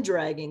 rather than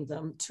dragging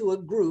them to a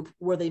group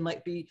where they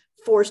might be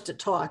forced to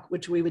talk,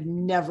 which we would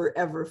never,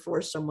 ever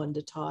force someone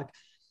to talk,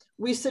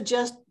 we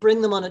suggest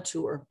bring them on a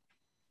tour.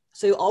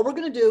 So all we're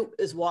going to do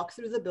is walk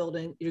through the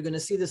building. You're going to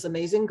see this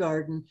amazing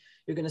garden.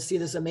 You're going to see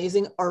this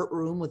amazing art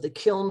room with a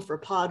kiln for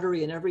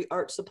pottery and every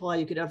art supply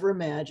you could ever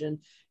imagine.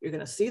 You're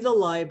going to see the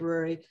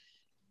library,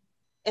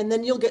 and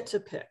then you'll get to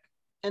pick.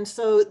 And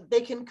so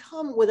they can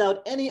come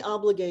without any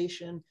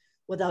obligation,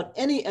 without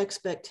any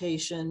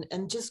expectation,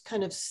 and just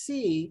kind of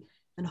see,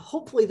 and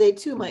hopefully they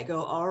too might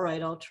go, all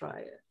right, I'll try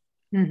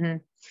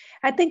it.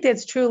 I think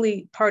that's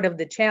truly part of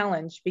the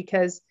challenge,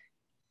 because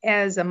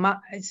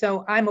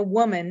so I'm a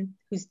woman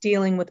who's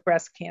dealing with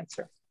breast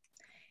cancer,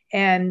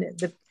 and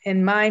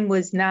mine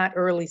was not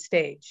early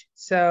stage.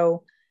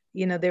 So,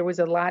 there was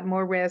a lot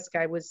more risk.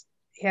 I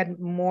had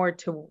more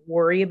to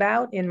worry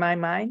about in my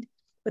mind,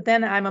 but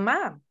then I'm a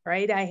mom,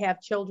 right? I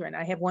have children.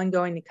 I have one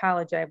going to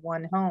college. I have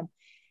one home.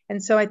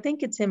 And so I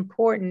think it's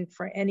important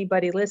for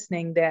anybody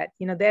listening that,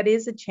 that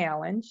is a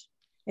challenge,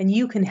 and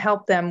you can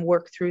help them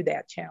work through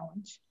that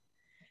challenge.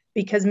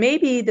 Because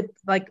maybe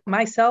like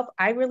myself,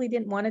 I really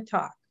didn't want to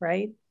talk,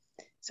 right?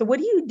 So what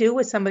do you do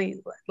with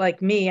somebody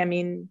like me? I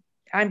mean,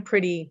 I'm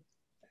pretty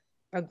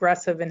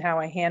aggressive in how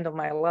I handle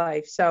my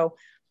life. So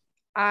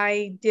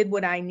I did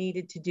what I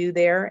needed to do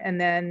there. And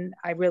then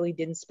I really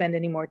didn't spend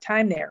any more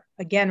time there.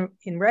 Again,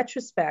 in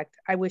retrospect,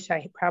 I wish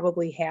I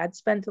probably had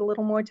spent a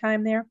little more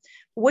time there.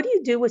 But what do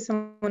you do with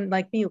someone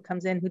like me who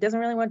comes in who doesn't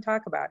really want to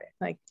talk about it?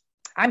 Like,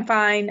 I'm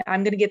fine.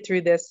 I'm going to get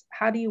through this.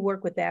 How do you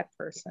work with that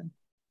person?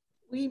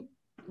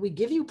 We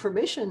give you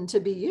permission to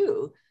be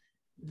you,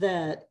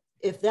 that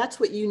if that's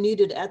what you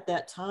needed at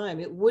that time,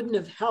 it wouldn't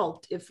have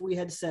helped if we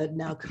had said,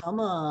 now, come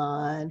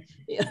on.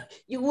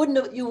 You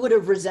would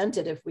have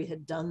resented if we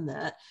had done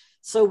that.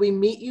 So we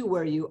meet you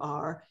where you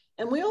are.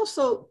 And we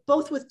also,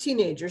 both with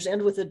teenagers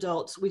and with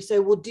adults, we say,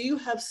 well, do you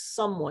have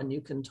someone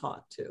you can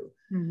talk to?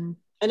 And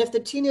if the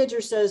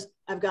teenager says,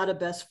 I've got a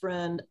best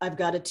friend, I've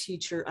got a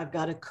teacher, I've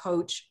got a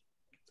coach,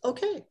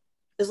 okay,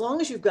 as long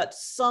as you've got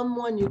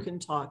someone you can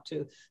talk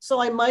to.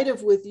 So I might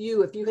have with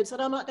you, if you had said,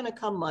 I'm not going to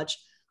come much,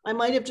 I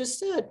might have just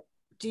said,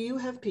 do you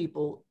have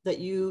people that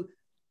you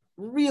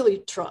really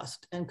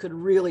trust and could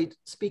really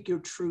speak your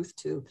truth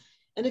to?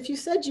 And if you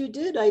said you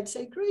did, I'd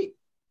say, great,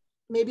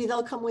 maybe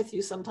they'll come with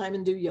you sometime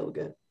and do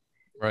yoga.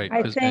 Right.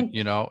 I think,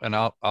 you know, and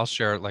I'll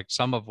share, like,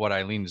 some of what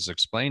Eileen is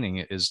explaining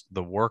is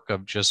the work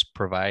of just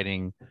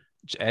providing,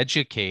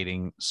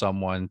 educating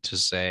someone to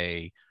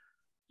say,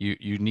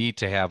 you need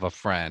to have a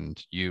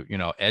friend, you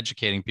know,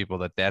 educating people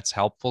that that's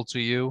helpful to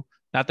you.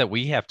 Not that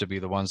we have to be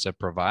the ones that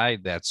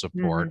provide that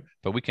support,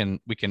 but we can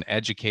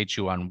educate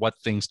you on what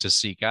things to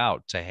seek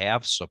out to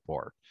have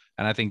support.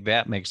 And I think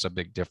that makes a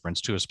big difference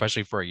too,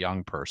 especially for a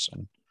young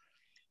person.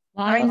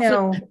 Well, I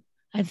know.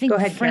 I think Go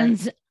ahead,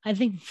 friends, I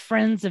think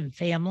friends and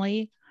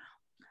family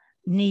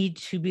need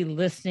to be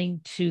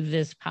listening to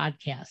this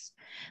podcast,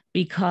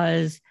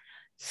 because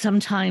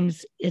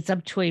sometimes it's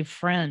up to a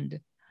friend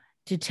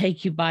to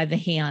take you by the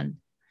hand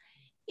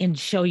and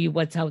show you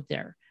what's out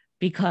there.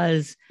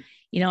 Because,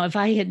 you know, if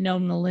I had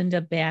known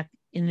Melinda back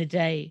in the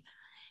day,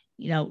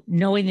 you know,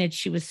 knowing that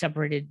she was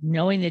separated,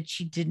 knowing that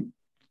she didn't,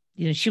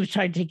 you know, she was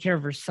trying to take care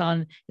of her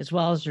son as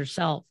well as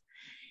herself,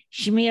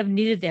 she may have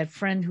needed that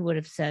friend who would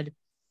have said,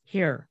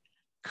 here,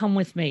 come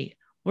with me.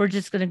 We're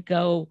just going to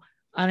go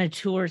on a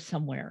tour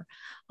somewhere.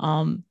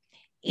 And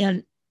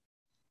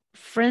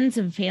friends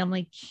and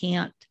family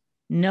can't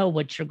know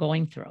what you're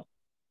going through.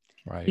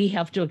 Right. We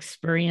have to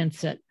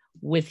experience it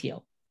with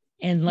you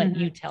and let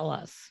you tell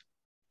us.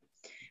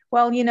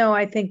 Well, you know,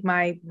 I think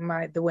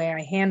the way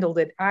I handled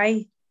it,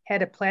 I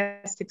had a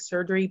plastic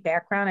surgery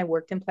background. I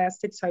worked in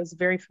plastics, so I was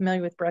very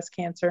familiar with breast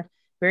cancer,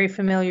 very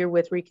familiar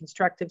with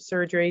reconstructive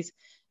surgeries.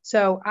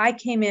 So I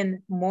came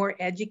in more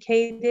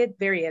educated,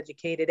 very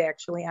educated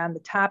actually on the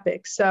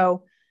topic.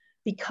 So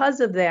because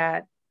of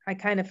that, I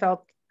kind of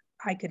felt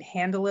I could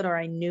handle it, or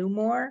I knew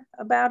more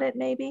about it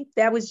maybe.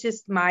 That was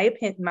just my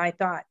opinion, my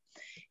thought.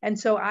 And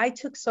so I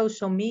took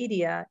social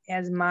media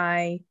as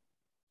my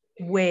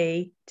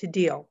way to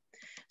deal.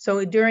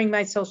 So during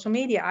my social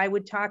media, I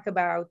would talk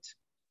about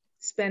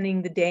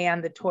spending the day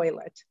on the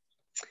toilet.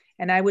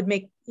 And I would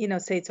make, you know,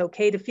 say it's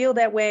okay to feel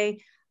that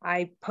way.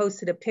 I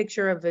posted a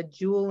picture of a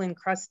jewel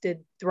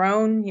encrusted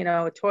throne, you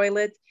know, a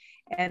toilet.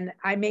 And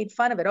I made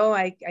fun of it. Oh,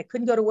 I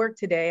couldn't go to work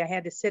today. I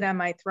had to sit on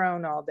my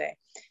throne all day.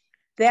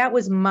 That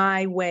was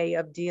my way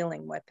of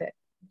dealing with it.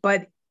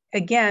 But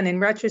again, in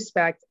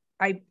retrospect,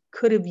 I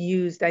could have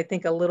used, I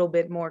think, a little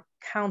bit more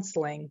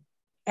counseling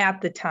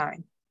at the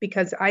time,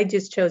 because I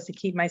just chose to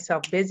keep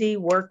myself busy,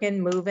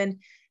 working, moving.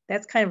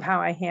 That's kind of how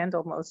I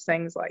handle most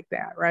things like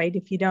that, right?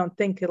 If you don't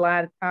think a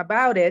lot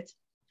about it,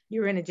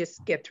 you're going to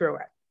just get through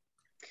it.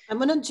 I'm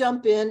going to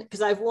jump in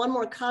because I have one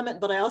more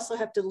comment, but I also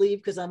have to leave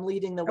because I'm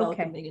leading the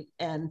welcoming,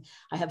 and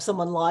I have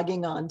someone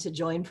logging on to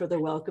join for the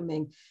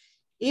welcoming.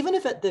 Even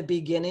if at the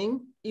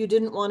beginning you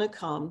didn't want to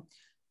come,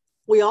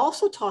 we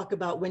also talk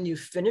about when you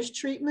finish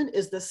treatment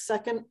is the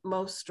second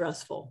most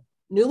stressful.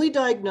 Newly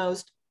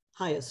diagnosed,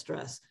 highest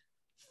stress.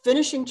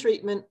 Finishing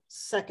treatment,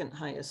 second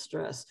highest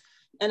stress.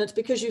 And it's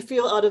because you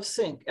feel out of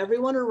sync.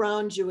 Everyone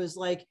around you is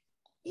like,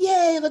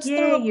 yay, let's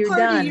throw a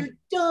party, you're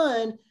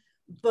done.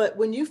 But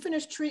when you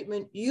finish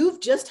treatment,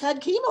 you've just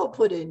had chemo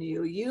put in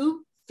you.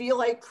 You feel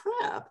like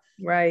crap.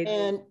 Right.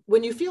 And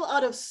when you feel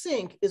out of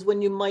sync is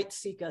when you might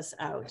seek us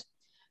out.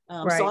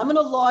 Right. So I'm going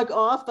to log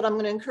off, but I'm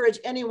going to encourage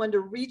anyone to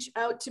reach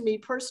out to me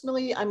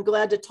personally. I'm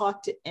glad to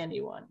talk to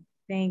anyone.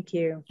 Thank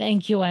you.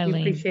 Thank you, Eileen. We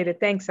appreciate it.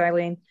 Thanks,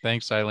 Eileen.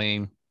 Thanks,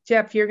 Eileen.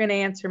 Jeff, you're going to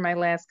answer my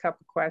last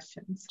couple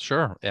questions.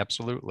 Sure,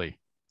 absolutely.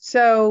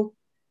 So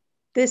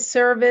this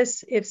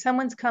service, if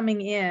someone's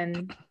coming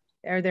in,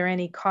 are there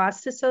any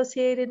costs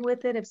associated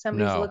with it if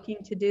somebody's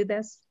looking to do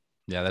this?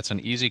 Yeah, that's an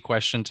easy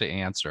question to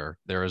answer.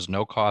 There is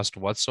no cost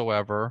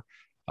whatsoever.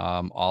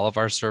 All of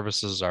our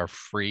services are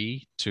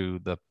free to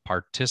the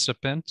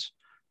participant,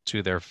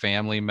 to their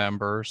family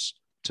members,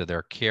 to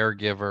their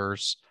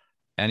caregivers.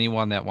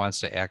 Anyone that wants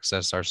to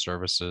access our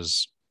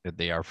services,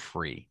 they are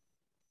free.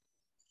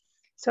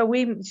 So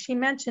she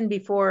mentioned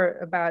before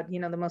about, you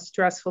know, the most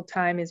stressful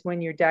time is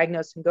when you're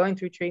diagnosed and going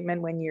through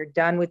treatment. When you're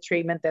done with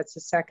treatment, that's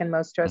the second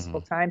most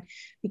stressful time,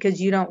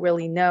 because you don't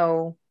really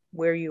know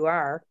where you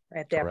are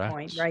at that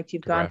point, right?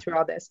 You've gone through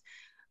all this.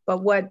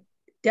 But what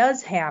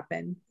does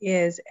happen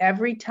is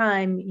every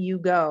time you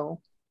go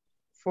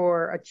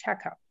for a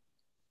checkup,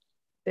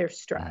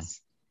 there's stress.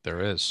 There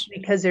is.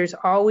 Because there's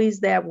always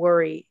that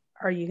worry,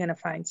 are you going to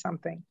find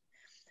something?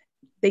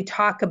 They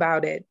talk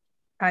about it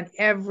on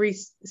every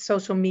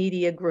social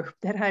media group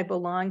that I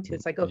belong to.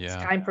 It's like, oh, it's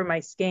time for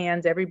my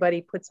scans.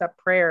 Everybody puts up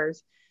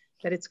prayers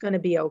that it's going to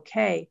be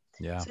okay.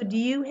 Yeah. So do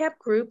you have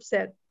groups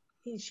that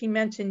she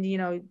mentioned, you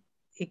know,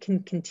 it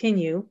can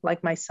continue,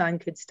 like my son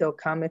could still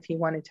come if he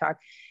wanted to talk.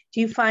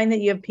 Do you find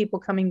that you have people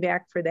coming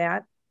back for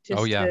that?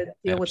 Just to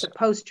deal with the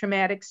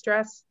post-traumatic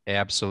stress?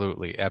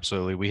 Absolutely.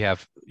 Absolutely. We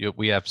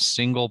have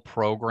single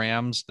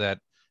programs that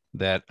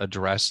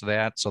address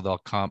that. So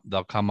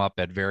they'll come up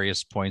at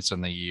various points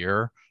in the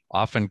year,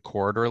 often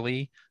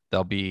quarterly,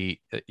 there'll be,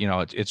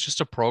 it's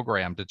just a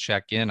program to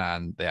check in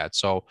on that.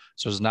 So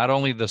it's not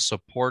only the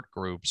support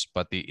groups,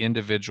 but the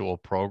individual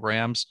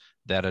programs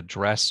that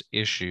address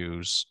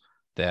issues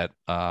that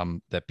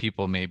that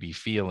people may be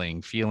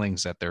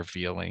feelings that they're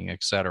feeling,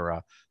 et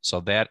cetera. So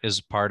that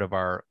is part of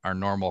our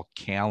normal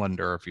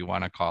calendar, if you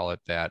want to call it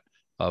that,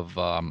 of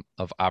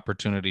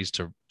opportunities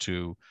to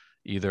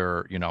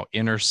either,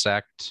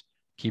 intersect,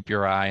 keep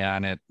your eye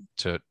on it,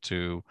 to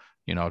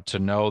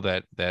know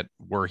that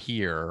we're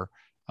here,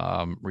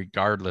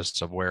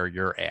 regardless of where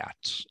you're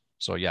at.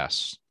 So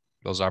yes,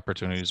 those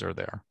opportunities are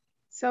there.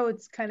 So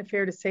it's kind of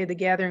fair to say the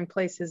gathering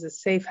place is a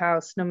safe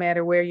house no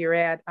matter where you're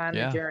at on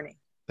the journey.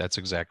 That's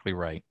exactly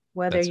right.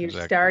 Whether That's you're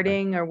exactly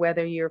starting right. or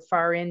whether you're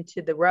far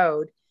into the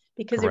road,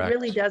 because Correct. it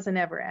really doesn't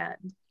ever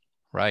end.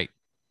 Right.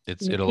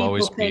 It'll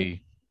always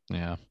be,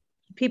 yeah.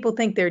 People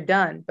think they're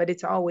done, but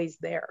it's always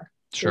there.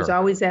 Sure. There's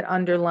always that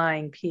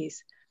underlying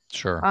piece.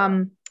 Sure.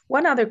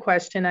 One other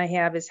question I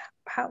have is,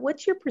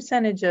 what's your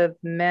percentage of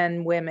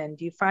men, women?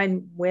 Do you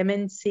find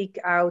women seek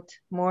out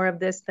more of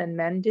this than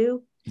men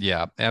do?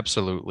 Yeah,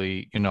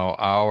 absolutely.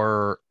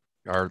 Our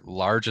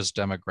largest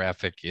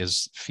demographic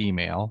is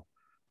female.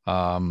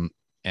 And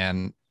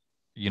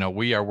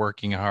we are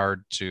working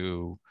hard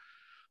to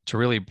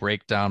really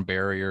break down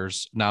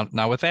barriers.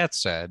 Now with that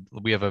said,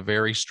 we have a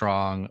very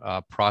strong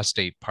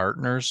prostate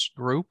partners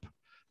group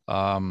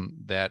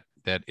that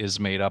is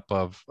made up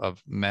of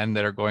men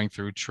that are going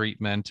through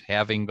treatment,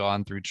 having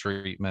gone through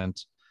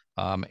treatment,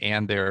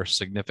 and their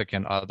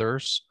significant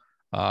others.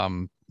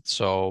 And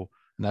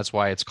that's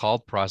why it's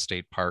called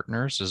prostate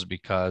partners, is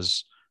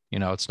because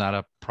it's not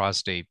a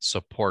prostate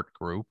support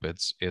group.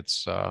 It's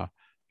got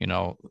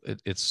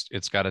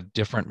a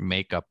different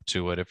makeup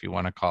to it, if you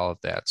want to call it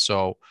that.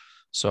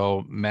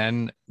 So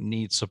men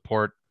need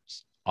support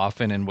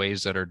often in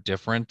ways that are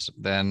different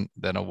than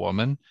a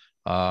woman.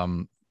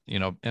 And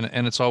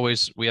it's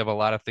always, we have a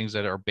lot of things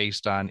that are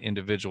based on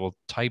individual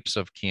types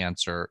of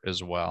cancer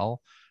as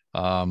well.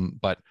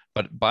 But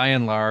by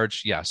and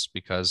large, yes,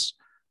 because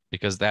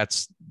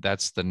that's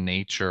the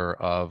nature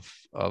of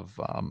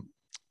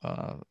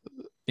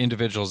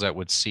individuals that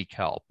would seek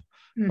help.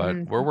 Mm-hmm. But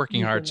we're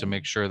working hard to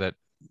make sure that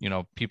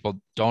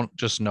people don't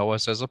just know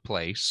us as a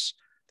place,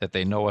 that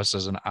they know us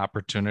as an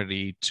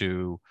opportunity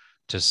to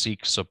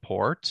seek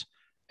support,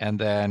 and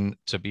then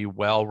to be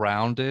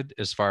well-rounded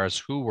as far as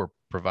who we're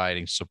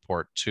providing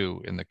support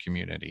to in the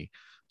community.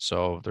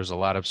 So there's a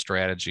lot of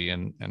strategy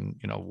and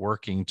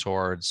working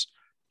towards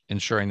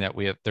ensuring that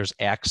there's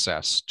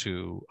access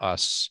to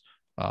us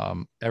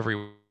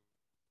everywhere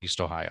in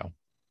East Ohio.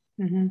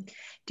 Mm-hmm.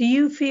 Do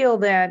you feel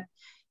that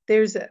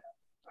there's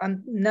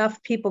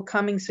enough people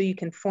coming so you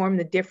can form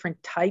the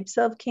different types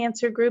of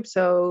cancer groups?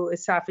 So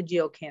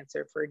esophageal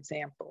cancer, for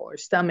example, or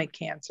stomach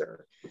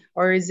cancer,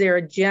 or is there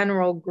a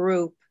general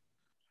group,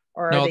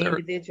 or are they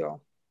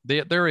individual?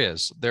 There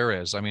is.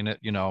 I mean,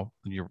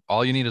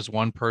 all you need is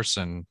one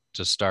person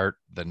to start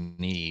the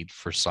need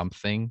for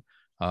something.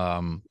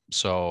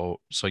 So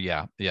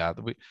yeah.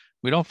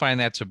 We don't find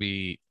that to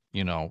be,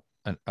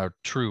 a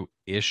true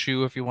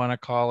issue, if you want to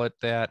call it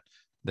that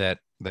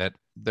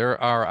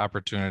there are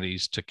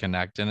opportunities to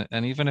connect,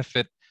 and even if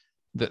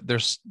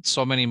there's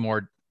so many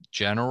more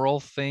general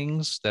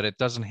things that it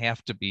doesn't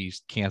have to be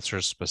cancer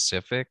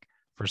specific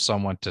for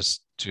someone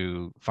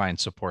to find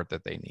support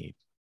that they need.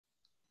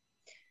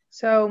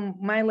 So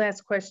my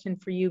last question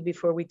for you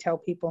before we tell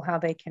people how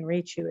they can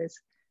reach you is,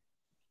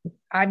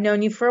 I've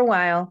known you for a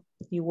while.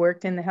 You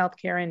worked in the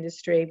healthcare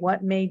industry.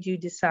 What made you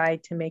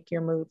decide to make your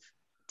move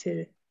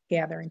to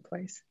Gathering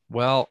Place?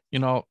 Well,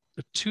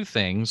 two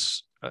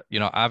things.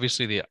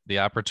 Obviously the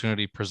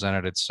opportunity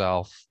presented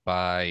itself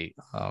by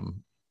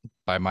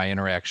my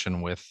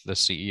interaction with the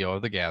CEO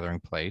of the Gathering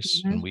Place,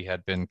 mm-hmm. and we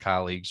had been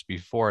colleagues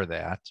before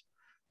that.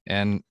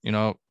 And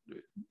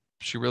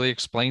she really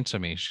explained to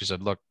me. She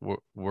said, "Look,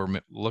 we're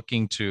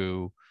looking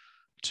to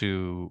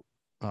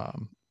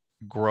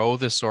grow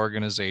this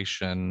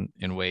organization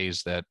in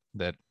ways that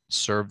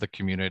serve the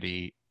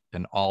community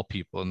and all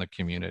people in the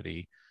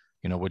community.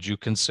 Would you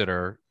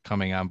consider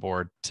coming on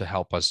board to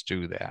help us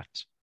do that?"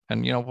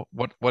 And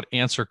what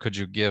answer could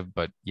you give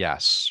but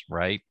yes,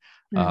 right?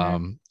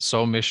 Mm-hmm.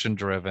 So mission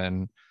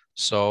driven.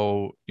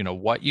 So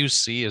what you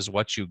see is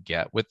what you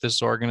get with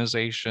this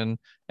organization,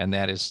 and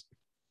that is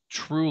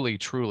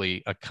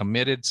truly a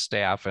committed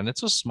staff, and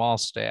it's a small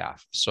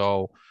staff.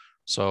 So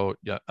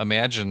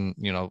imagine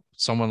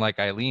someone like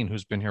Eileen,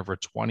 who's been here for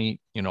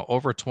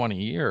over 20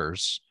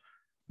 years,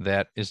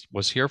 that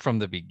was here from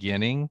the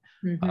beginning.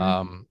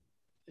 Mm-hmm.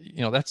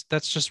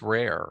 That's just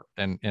rare,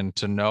 and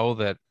to know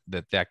that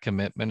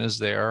commitment is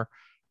there,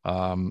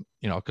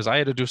 because I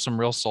had to do some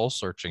real soul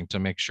searching to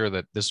make sure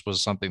that this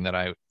was something that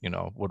I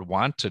would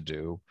want to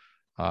do.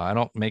 I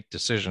don't make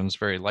decisions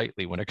very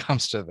lightly when it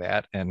comes to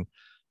that, and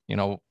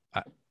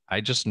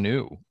I just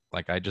knew.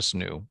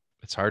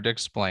 It's hard to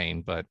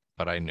explain, but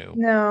I knew.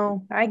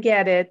 No, I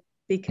get it,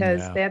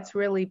 because that's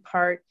really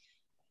part.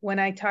 When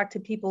I talk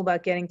to people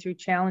about getting through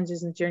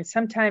challenges and journeys,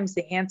 sometimes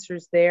the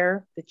answer's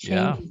there, the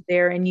change is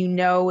there, and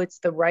it's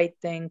the right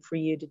thing for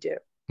you to do.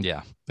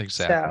 Yeah,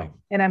 exactly. So,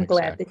 and I'm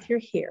glad that you're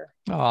here.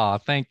 Oh,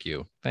 thank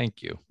you.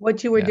 Thank you.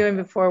 What you were doing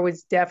before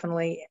was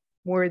definitely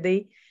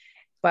worthy,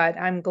 but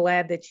I'm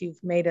glad that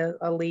you've made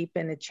a leap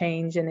and a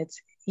change, and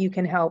you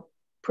can help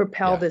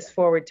propel this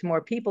forward to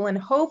more people. And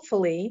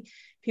hopefully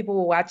people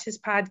will watch this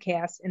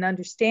podcast and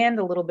understand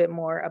a little bit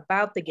more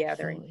about the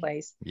Gathering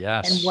Place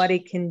and what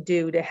it can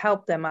do to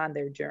help them on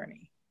their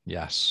journey.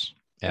 Yes,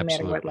 no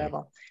matter what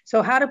level.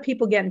 So how do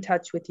people get in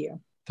touch with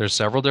you? There's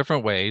several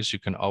different ways. You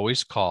can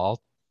always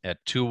call at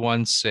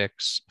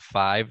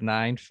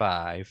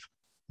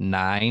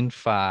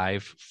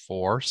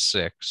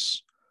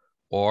 216-595-9546,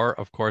 or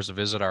of course,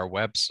 visit our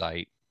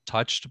website,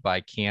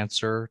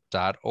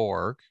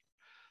 touchedbycancer.org.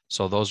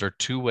 So those are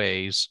two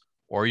ways,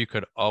 or you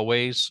could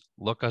always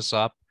look us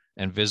up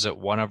and visit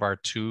one of our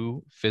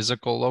two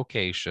physical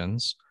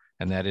locations,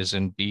 and that is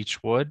in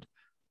Beechwood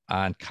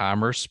on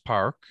Commerce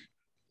Park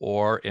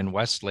or in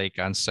Westlake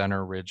on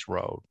Center Ridge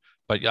Road.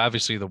 But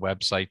obviously the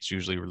websites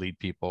usually lead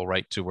people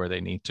right to where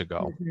they need to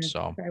go.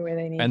 So, right where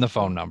they need and the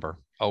phone number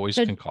always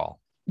can call.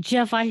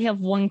 Jeff, I have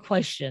one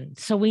question.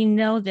 So we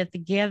know that the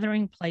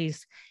Gathering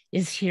Place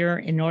is here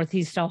in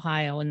Northeast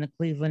Ohio in the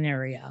Cleveland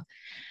area.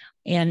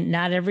 And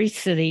not every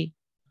city,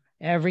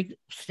 every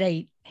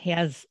state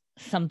has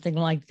something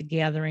like the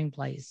Gathering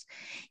Place.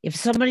 If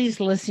somebody's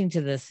listening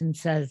to this and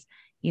says,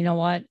 you know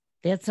what,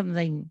 that's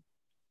something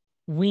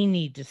we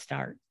need to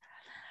start,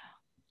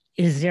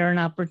 is there an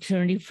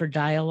opportunity for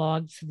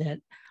dialogue so that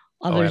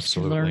others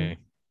can learn?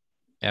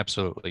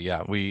 Absolutely.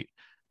 Yeah. We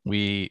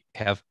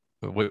have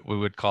what we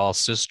would call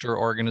sister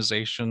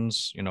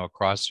organizations,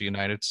 across the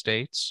United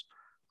States.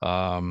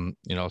 Some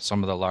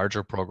of the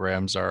larger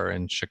programs are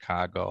in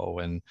Chicago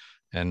and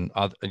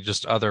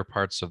just other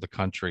parts of the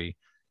country.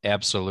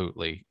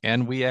 Absolutely.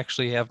 And we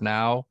actually have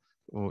now,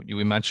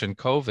 we mentioned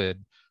COVID.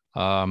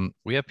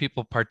 We have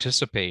people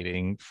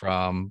participating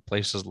from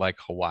places like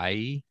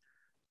Hawaii,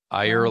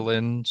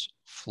 Ireland,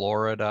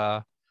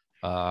 Florida,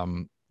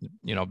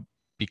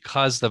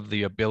 because of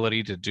the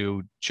ability to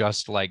do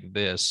just like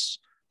this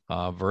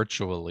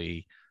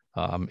virtually,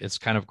 it's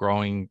kind of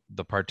growing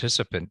the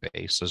participant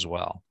base as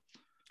well.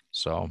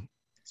 So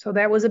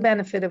that was a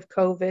benefit of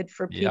COVID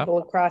for people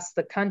across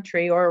the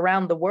country or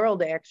around the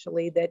world,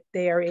 actually, that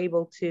they are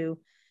able to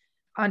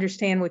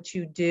understand what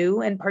you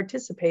do and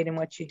participate in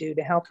what you do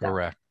to help them.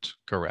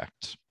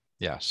 Correct.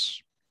 Yes.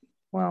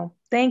 Well,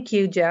 thank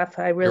you, Jeff.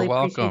 I really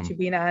appreciate you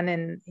being on,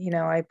 and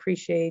I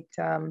appreciate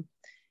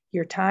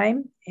your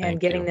time and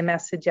getting the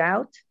message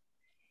out.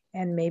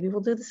 And maybe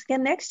we'll do this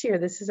again next year.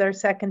 This is our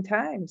second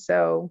time,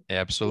 so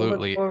absolutely,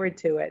 we'll look forward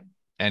to it.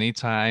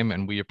 Anytime,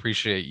 and we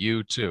appreciate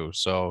you too.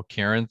 So,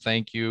 Karen,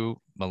 thank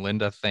you.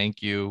 Melinda,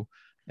 thank you,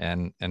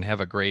 and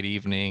have a great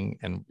evening.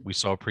 And we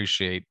so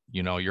appreciate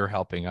you're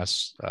helping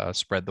us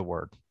spread the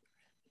word.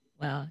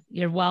 Well,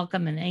 you're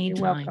welcome, and anytime.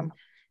 You're welcome.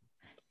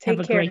 Have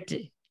a great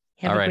day.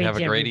 All right. Have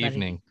a great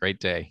evening. Great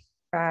day.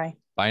 Bye.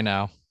 Bye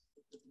now.